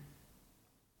be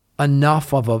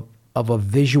enough of a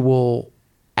visual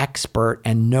expert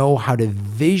and know how to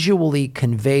visually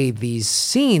convey these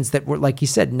scenes that were, like you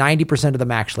said, 90% of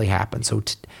them actually happen. So,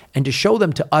 and to show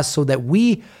them to us so that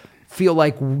we feel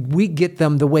like we get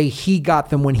them the way he got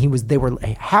them when they were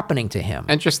happening to him.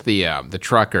 And just the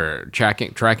trucker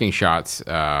tracking shots,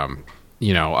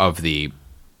 of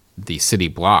the city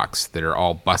blocks that are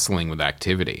all bustling with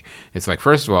activity. It's like,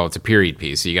 first of all, it's a period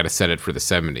piece, so you got to set it for the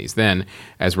 70s. Then,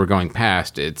 as we're going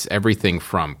past, it's everything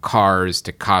from cars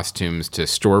to costumes to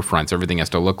storefronts. Everything has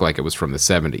to look like it was from the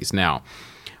 70s. Now,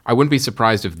 I wouldn't be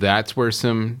surprised if that's where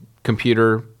some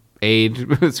computer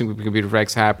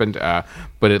effects happened,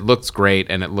 but it looks great,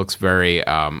 and it looks very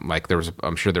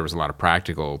I'm sure there was a lot of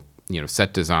practical,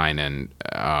 set design and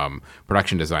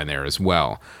production design there as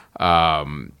well.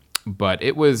 But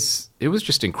it was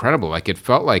just incredible. Like, it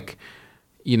felt like,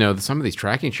 some of these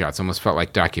tracking shots almost felt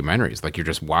like documentaries. Like, you're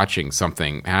just watching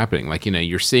something happening. Like,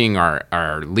 you're seeing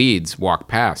our leads walk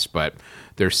past, but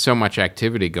there's so much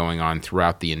activity going on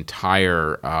throughout the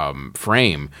entire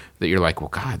frame that you're like, well,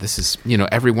 God, this is,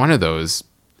 every one of those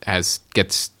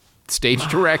gets stage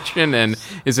direction and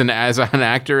as an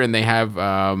actor, and they have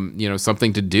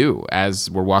something to do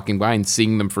as we're walking by and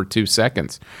seeing them for 2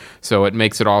 seconds. So it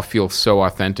makes it all feel so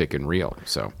authentic and real.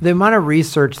 So the amount of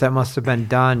research that must have been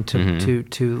done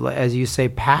to as you say,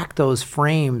 pack those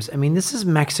frames. I mean, this is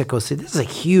Mexico City. This is a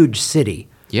huge city.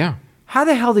 Yeah. How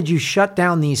the hell did you shut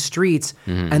down these streets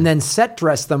and then set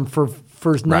dress them for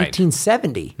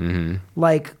 1970? Mm-hmm.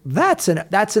 Like, that's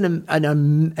an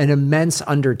immense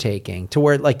undertaking, to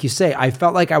where, like you say, I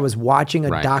felt like I was watching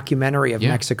a documentary of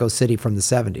Mexico City from the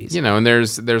 70s. And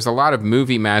there's a lot of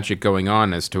movie magic going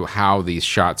on as to how these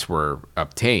shots were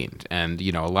obtained. And,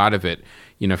 a lot of it,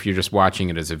 if you're just watching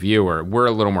it as a viewer, we're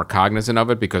a little more cognizant of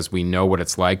it because we know what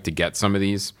it's like to get some of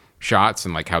these shots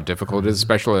and like how difficult it is,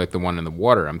 especially like the one in the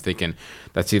water. I'm thinking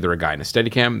that's either a guy in a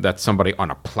Steadicam, that's somebody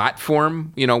on a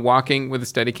platform, walking with a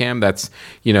Steadicam, that's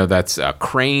a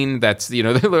crane, that's,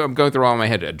 I'm going through all in my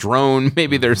head, a drone.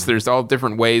 Maybe there's all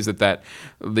different ways that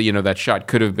shot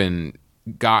could have been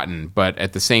gotten, but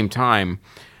at the same time,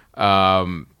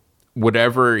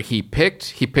 whatever he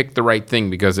picked the right thing,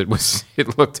 because it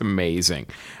looked amazing.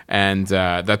 And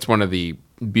that's one of the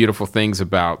beautiful things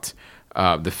about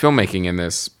the filmmaking in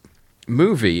this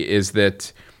movie, is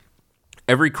that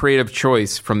every creative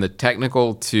choice, from the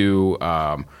technical to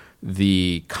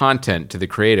the content to the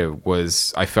creative,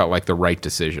 was, I felt like, the right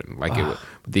decision. Like, with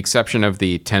the exception of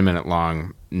the 10-minute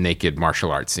long naked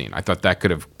martial arts scene. I thought that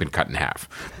could have been cut in half,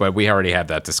 but we already had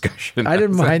that discussion. I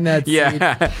didn't mind that scene.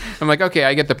 Yeah. I'm like, okay,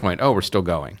 I get the point. Oh, we're still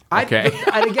going. Okay.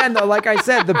 And again, though, like I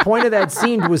said, the point of that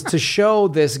scene was to show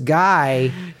this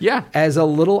guy as a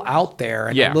little out there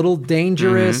and a little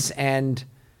dangerous, and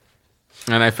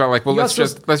I felt like, well, let's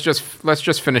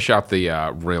just finish out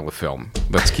the reel of film.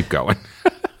 Let's keep going.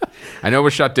 I know it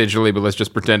was shot digitally, but let's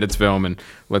just pretend it's film, and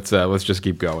let's just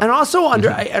keep going. And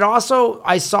also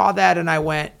I saw that and I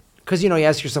went, because you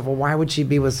ask yourself, well, why would she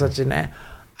be with such an?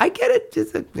 I get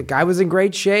it. The guy was in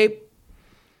great shape.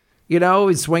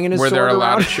 He's swinging his sword around. Were there a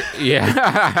lot of?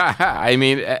 Yeah, I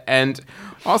mean, and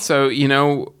also,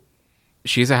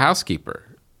 she's a housekeeper,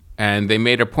 and they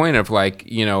made a point of, like,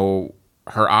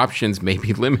 her options may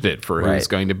be limited for who's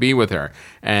going to be with her.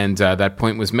 And that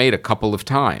point was made a couple of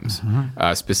times,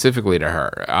 specifically to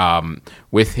her.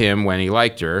 With him when he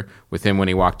liked her, with him when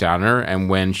he walked down her, and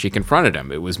when she confronted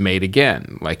him. It was made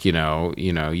again. Like,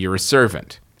 you're a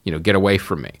servant. Get away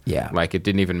from me. Yeah. Like, it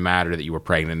didn't even matter that you were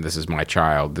pregnant. This is my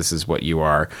child. This is what you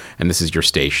are. And this is your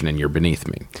station, and you're beneath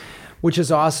me. Which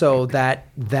is also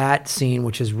that scene,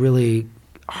 which is really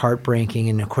heartbreaking.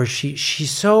 And, of course,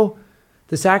 she's so...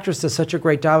 This actress does such a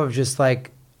great job of just,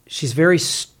 like, she's very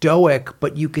stoic,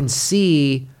 but you can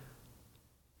see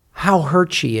how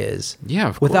hurt she is. Yeah,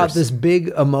 of course. Without this big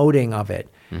emoting of it.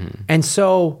 Mm-hmm. And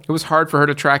so... It was hard for her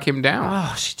to track him down.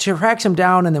 Oh, she tracks him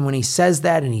down, and then when he says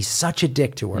that, and he's such a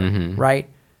dick to her, right?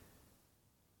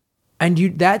 And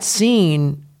that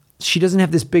scene, she doesn't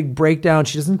have this big breakdown.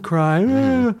 She doesn't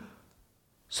cry.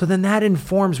 So then that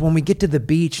informs when we get to the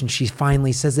beach and she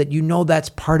finally says that, that's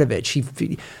part of it. She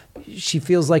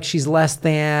feels like she's less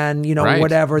than,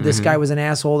 whatever. This guy was an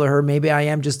asshole to her. Maybe I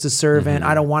am just a servant.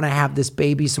 I don't want to have this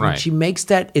baby. So when she makes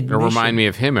that admission. It'll remind me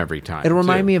of him every time. It'll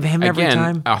remind me of him every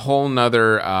time. Again, a whole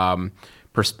nother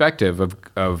perspective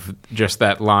of just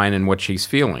that line and what she's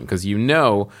feeling. Because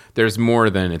there's more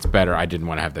than it's better. I didn't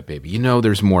want to have that baby.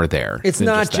 There's more there. It's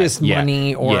not just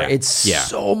money or it's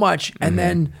so much. And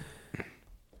then...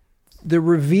 the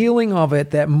revealing of it,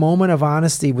 that moment of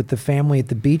honesty with the family at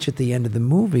the beach at the end of the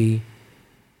movie,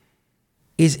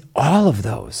 is all of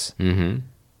those. Mm-hmm.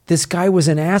 This guy was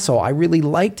an asshole. I really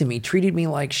liked him. He treated me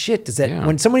like shit.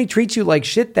 When somebody treats you like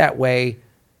shit that way,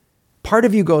 part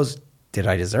of you goes, did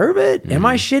I deserve it? Am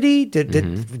I shitty?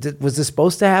 Did was this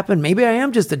supposed to happen? Maybe I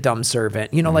am just a dumb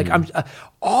servant. You know, like I'm.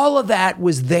 All of that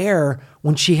was there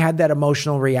when she had that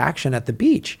emotional reaction at the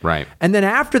beach. Right. And then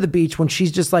after the beach, when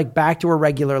she's just like back to her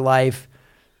regular life,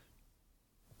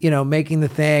 you know, making the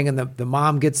thing, and the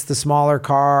mom gets the smaller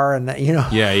car, and you know,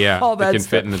 all that they can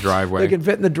stuff. fit in the driveway. They can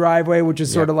fit in the driveway, which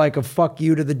is sort of like a fuck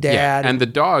you to the dad. Yeah. And the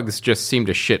dogs just seem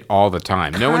to shit all the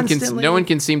time. No one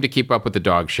can seem to keep up with the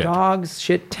dog shit. Dogs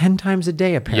shit 10 times a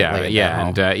day apparently. Yeah.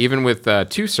 And even with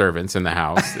 2 servants in the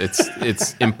house,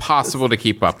 it's impossible to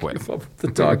keep up with the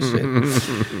dog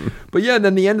shit. But yeah, and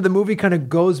then the end of the movie kind of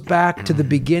goes back to the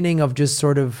beginning of just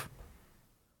sort of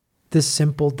this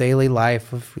simple daily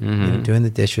life of you know, doing the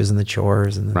dishes and the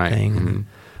chores and the thing.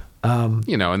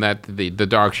 You know, and that the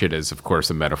dog shit is, of course,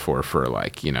 a metaphor for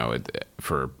like, you know,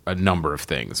 for a number of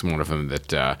things. One of them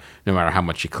that no matter how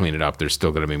much you clean it up, there's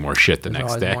still going to be more shit the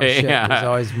next day. More shit. There's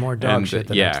always more dog shit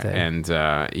the next day.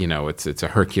 And you know, it's a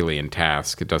Herculean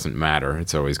task. It doesn't matter.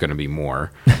 It's always going to be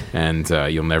more, and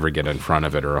you'll never get in front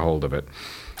of it or a hold of it.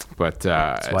 But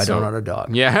that's why I don't own a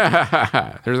dog.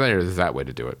 Yeah, there's that way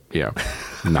to do it. Yeah,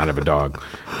 not have a dog.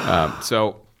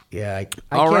 Yeah,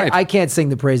 I can't sing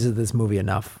the praises of this movie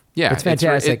enough. Yeah, it's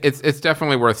fantastic. It's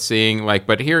definitely worth seeing. Like,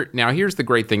 but here's the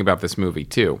great thing about this movie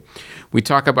too. We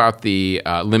talk about the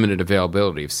limited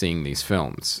availability of seeing these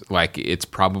films. Like, it's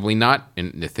probably not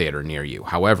in the theater near you.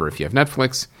 However, if you have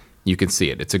Netflix, you can see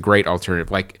it. It's a great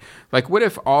alternative. Like what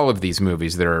if all of these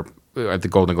movies that are at the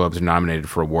Golden Globes are nominated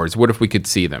for awards? What if we could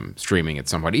see them streaming at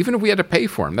some point? Even if we had to pay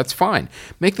for them, that's fine.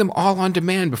 Make them all on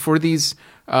demand before these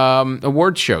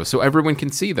award shows so everyone can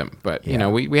see them. But, you know,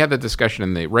 we had that discussion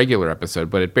in the regular episode,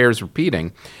 but it bears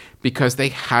repeating because they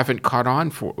haven't caught on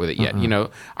with it yet. You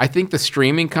know, I think the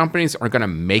streaming companies are going to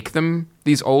make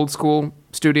these old school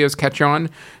studios catch on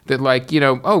that, like, you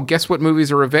know, oh, guess what movies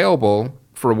are available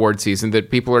for award season that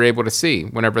people are able to see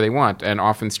whenever they want, and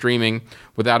often streaming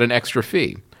without an extra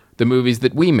fee. The movies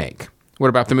that we make. What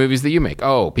about the movies that you make?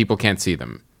 Oh, people can't see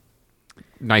them.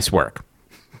 Nice work.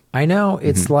 I know.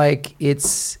 It's like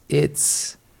it's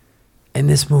in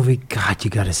this movie. God, you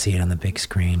got to see it on the big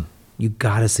screen. You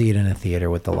got to see it in a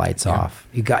theater with the lights off.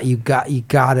 You got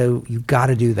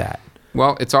to do that.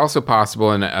 Well, it's also possible,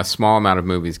 and a small amount of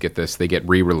movies get this. They get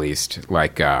re-released,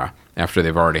 like after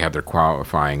they've already had their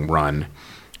qualifying run,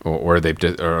 or they've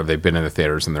been in the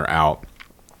theaters and they're out.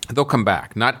 They'll come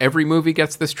back. Not every movie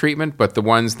gets this treatment, but the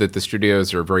ones that the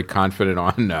studios are very confident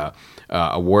on,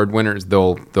 award winners,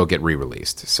 they'll get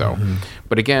re-released. So,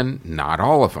 but again, not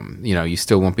all of them. You know, you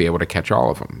still won't be able to catch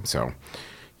all of them. So,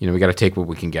 you know, we got to take what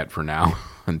we can get for now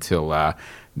until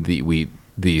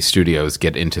the studios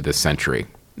get into this century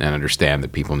and understand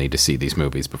that people need to see these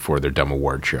movies before their dumb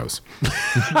award shows.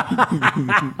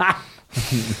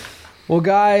 Well,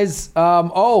 guys,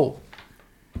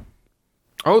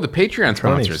 Oh, the Patreon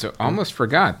sponsors. I almost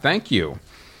forgot. Thank you.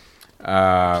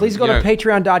 Please go to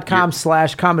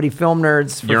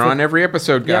patreon.com/comedyfilmnerds. You're on every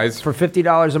episode, guys. Yep, for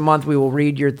 $50 a month, we will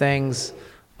read your things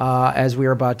as we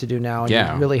are about to do now. And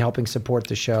you're really helping support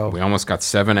the show. We almost got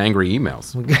 7 angry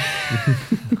emails.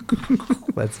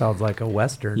 That sounds like a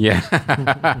Western. Yeah.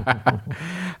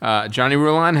 Johnny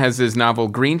Rulon has his novel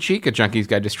Green Cheek, A Junkie's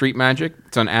Guide to Street Magic.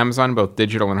 It's on Amazon, both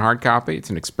digital and hard copy. It's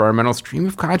an experimental stream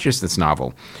of consciousness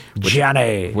novel.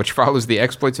 Which follows the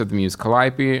exploits of the muse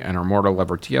Calliope and her mortal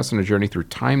lover T.S. on a journey through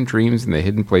time, dreams, and the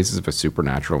hidden places of a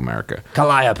supernatural America.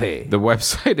 Calliope. The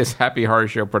website is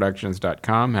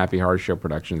happyhorrorshowproductions.com,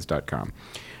 happyhorrorshowproductions.com.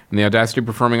 And the Audacity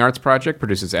Performing Arts Project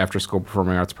produces after-school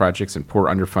performing arts projects in poor,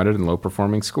 underfunded, and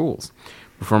low-performing schools.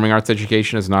 Performing arts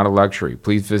education is not a luxury.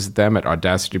 Please visit them at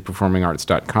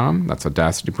audacityperformingarts.com. That's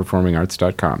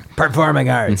audacityperformingarts.com. Performing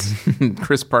arts.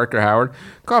 Chris Parker Howard,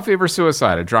 Coffee Over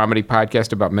Suicide, a dramedy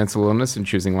podcast about mental illness and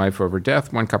choosing life over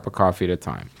death, one cup of coffee at a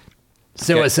time.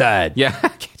 Suicide.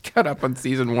 Get caught up on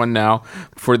season 1 now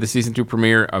before the season 2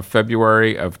 premiere of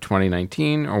February of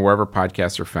 2019 or wherever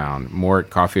podcasts are found. More at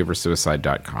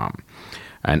coffeeoversuicide.com.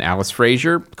 And Alice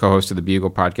Frazier, co-host of the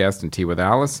Bugle podcast and Tea with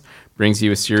Alice, brings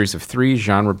you a series of 3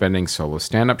 genre-bending solo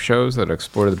stand-up shows that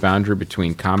explore the boundary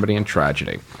between comedy and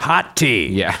tragedy. Hot tea.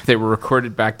 Yeah, they were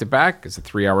recorded back-to-back. It's a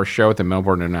 3-hour show at the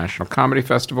Melbourne International Comedy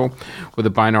Festival with a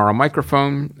binaural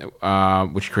microphone,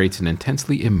 which creates an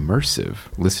intensely immersive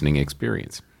listening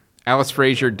experience.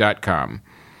 AliceFrazier.com.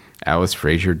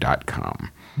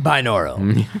 AliceFrazier.com.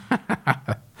 Binaural.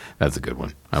 That's a good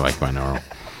one. I like binaural.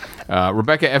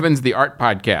 Rebecca Evans, The Art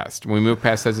Podcast. When we move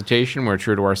past hesitation, we're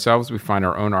true to ourselves. We find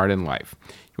our own art in life.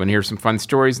 You want to hear some fun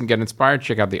stories and get inspired?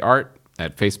 Check out The Art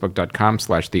at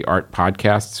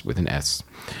facebook.com/theartpodcasts with an S.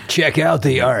 Check out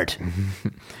The Art.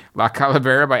 La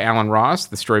Calavera by Alan Ross,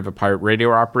 the story of a pirate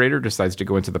radio operator decides to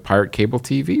go into the pirate cable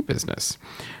TV business.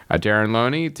 Darren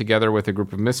Loney, together with a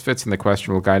group of misfits and the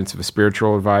questionable guidance of a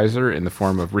spiritual advisor in the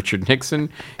form of Richard Nixon,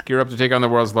 gear up to take on the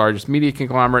world's largest media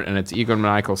conglomerate and its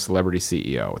egomaniacal celebrity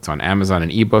CEO. It's on Amazon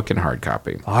in ebook and hard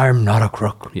copy. I'm not a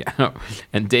crook. Yeah.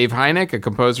 And Dave Hynek, a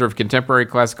composer of contemporary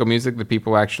classical music that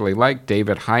people actually like,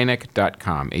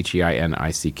 davidhynek.com,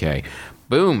 H-E-I-N-I-C-K.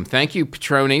 Boom. Thank you,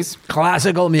 Patronies.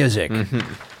 Classical music.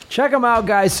 Check them out,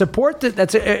 guys. Support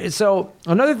so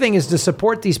another thing is to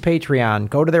support these Patreon.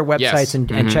 Go to their websites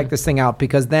and check this thing out,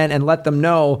 because then, and let them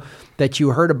know that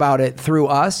you heard about it through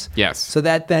us. Yes. So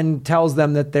that then tells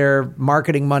them that their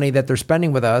marketing money that they're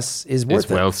spending with us is worth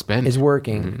it. Well spent. Is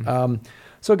working.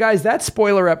 So guys, that's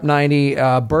Spoiler Up 90,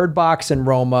 Birdbox and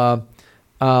Roma.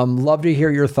 Love to hear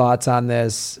your thoughts on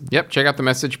this. Yep, check out the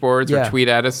message boards or tweet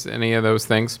at us, any of those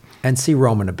things. And see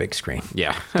Rome on a big screen.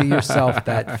 Yeah. Do yourself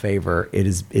that favor. It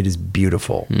is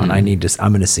beautiful. And I'm going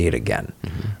to see it again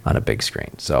on a big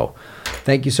screen. So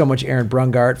thank you so much, Aaron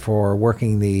Brungart, for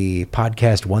working the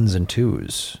podcast ones and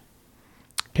twos.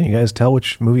 Can you guys tell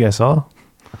which movie I saw?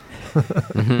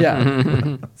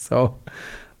 Yeah. So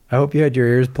I hope you had your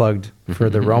ears plugged for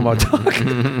the Roma talk.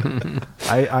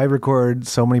 I record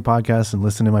so many podcasts and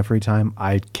listen in my free time.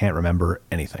 I can't remember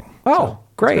anything. Oh, so,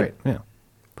 great. Yeah.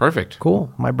 Perfect.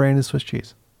 Cool. My brain is Swiss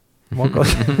cheese. Well, go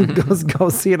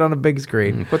see it on a big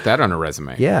screen. Put that on a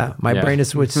resume. Yeah, my brain is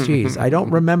Swiss cheese. I don't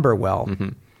remember well.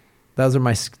 Those are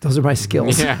my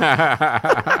skills.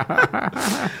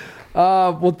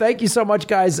 Well, thank you so much,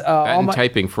 guys.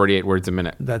 Typing 48 words a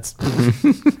minute. That's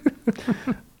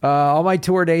all my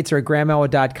tour dates are at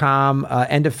grahamelwood.com.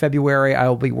 End of February, I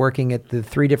will be working at the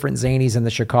 3 different Zanies in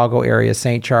the Chicago area: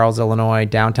 St. Charles, Illinois,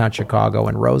 downtown Chicago,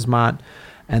 and Rosemont.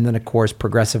 And then, of course,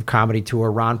 Progressive Comedy Tour.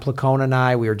 Ron Placone and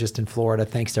I, we were just in Florida.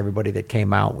 Thanks to everybody that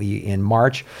came out. In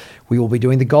March, we will be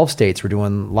doing the Gulf States. We're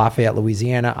doing Lafayette,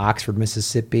 Louisiana, Oxford,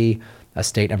 Mississippi, a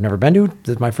state I've never been to.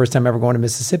 This is my first time ever going to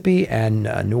Mississippi, and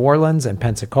New Orleans and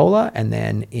Pensacola. And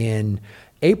then in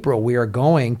April, we are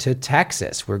going to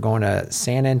Texas. We're going to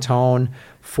San Antonio,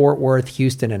 Fort Worth,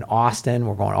 Houston, and Austin.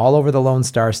 We're going all over the Lone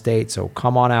Star State, so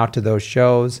come on out to those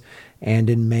shows.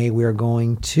 And in May, we are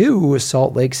going to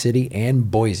Salt Lake City and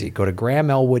Boise. Go to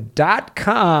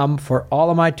grahamelwood.com for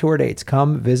all of my tour dates.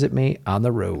 Come visit me on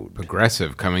the road.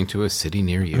 Progressive coming to a city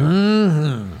near you.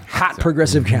 Hot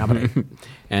progressive comedy.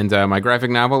 And my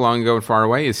graphic novel, Long Ago and Far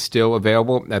Away, is still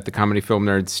available at the Comedy Film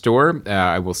Nerd store.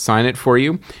 I will sign it for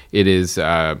you. It is...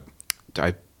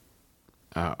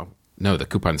 No, the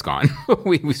coupon's gone.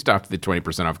 we stopped the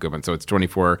 20% off coupon, so it's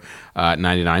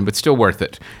 $24.99, but still worth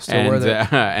it. Worth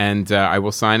it. And I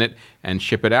will sign it and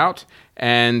ship it out.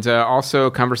 And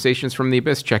also, Conversations from the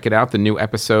Abyss. Check it out. The new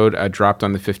episode dropped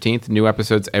on the 15th. New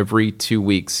episodes every 2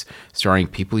 weeks, starring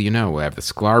people you know. We have the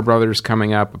Sklar brothers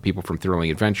coming up, people from Thrilling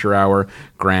Adventure Hour.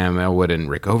 Graham Elwood and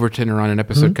Rick Overton are on an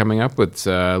episode coming up with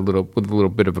a little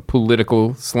bit of a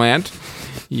political slant.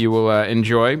 You will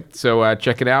enjoy. So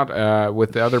check it out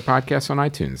with the other podcasts on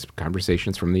iTunes.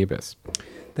 Conversations from the Abyss.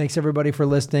 Thanks, everybody, for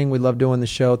listening. We love doing the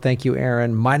show. Thank you,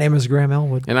 Aaron. My name is Graham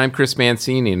Elwood. And I'm Chris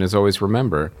Mancini. And as always,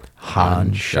 remember,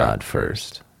 Han shot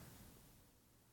first.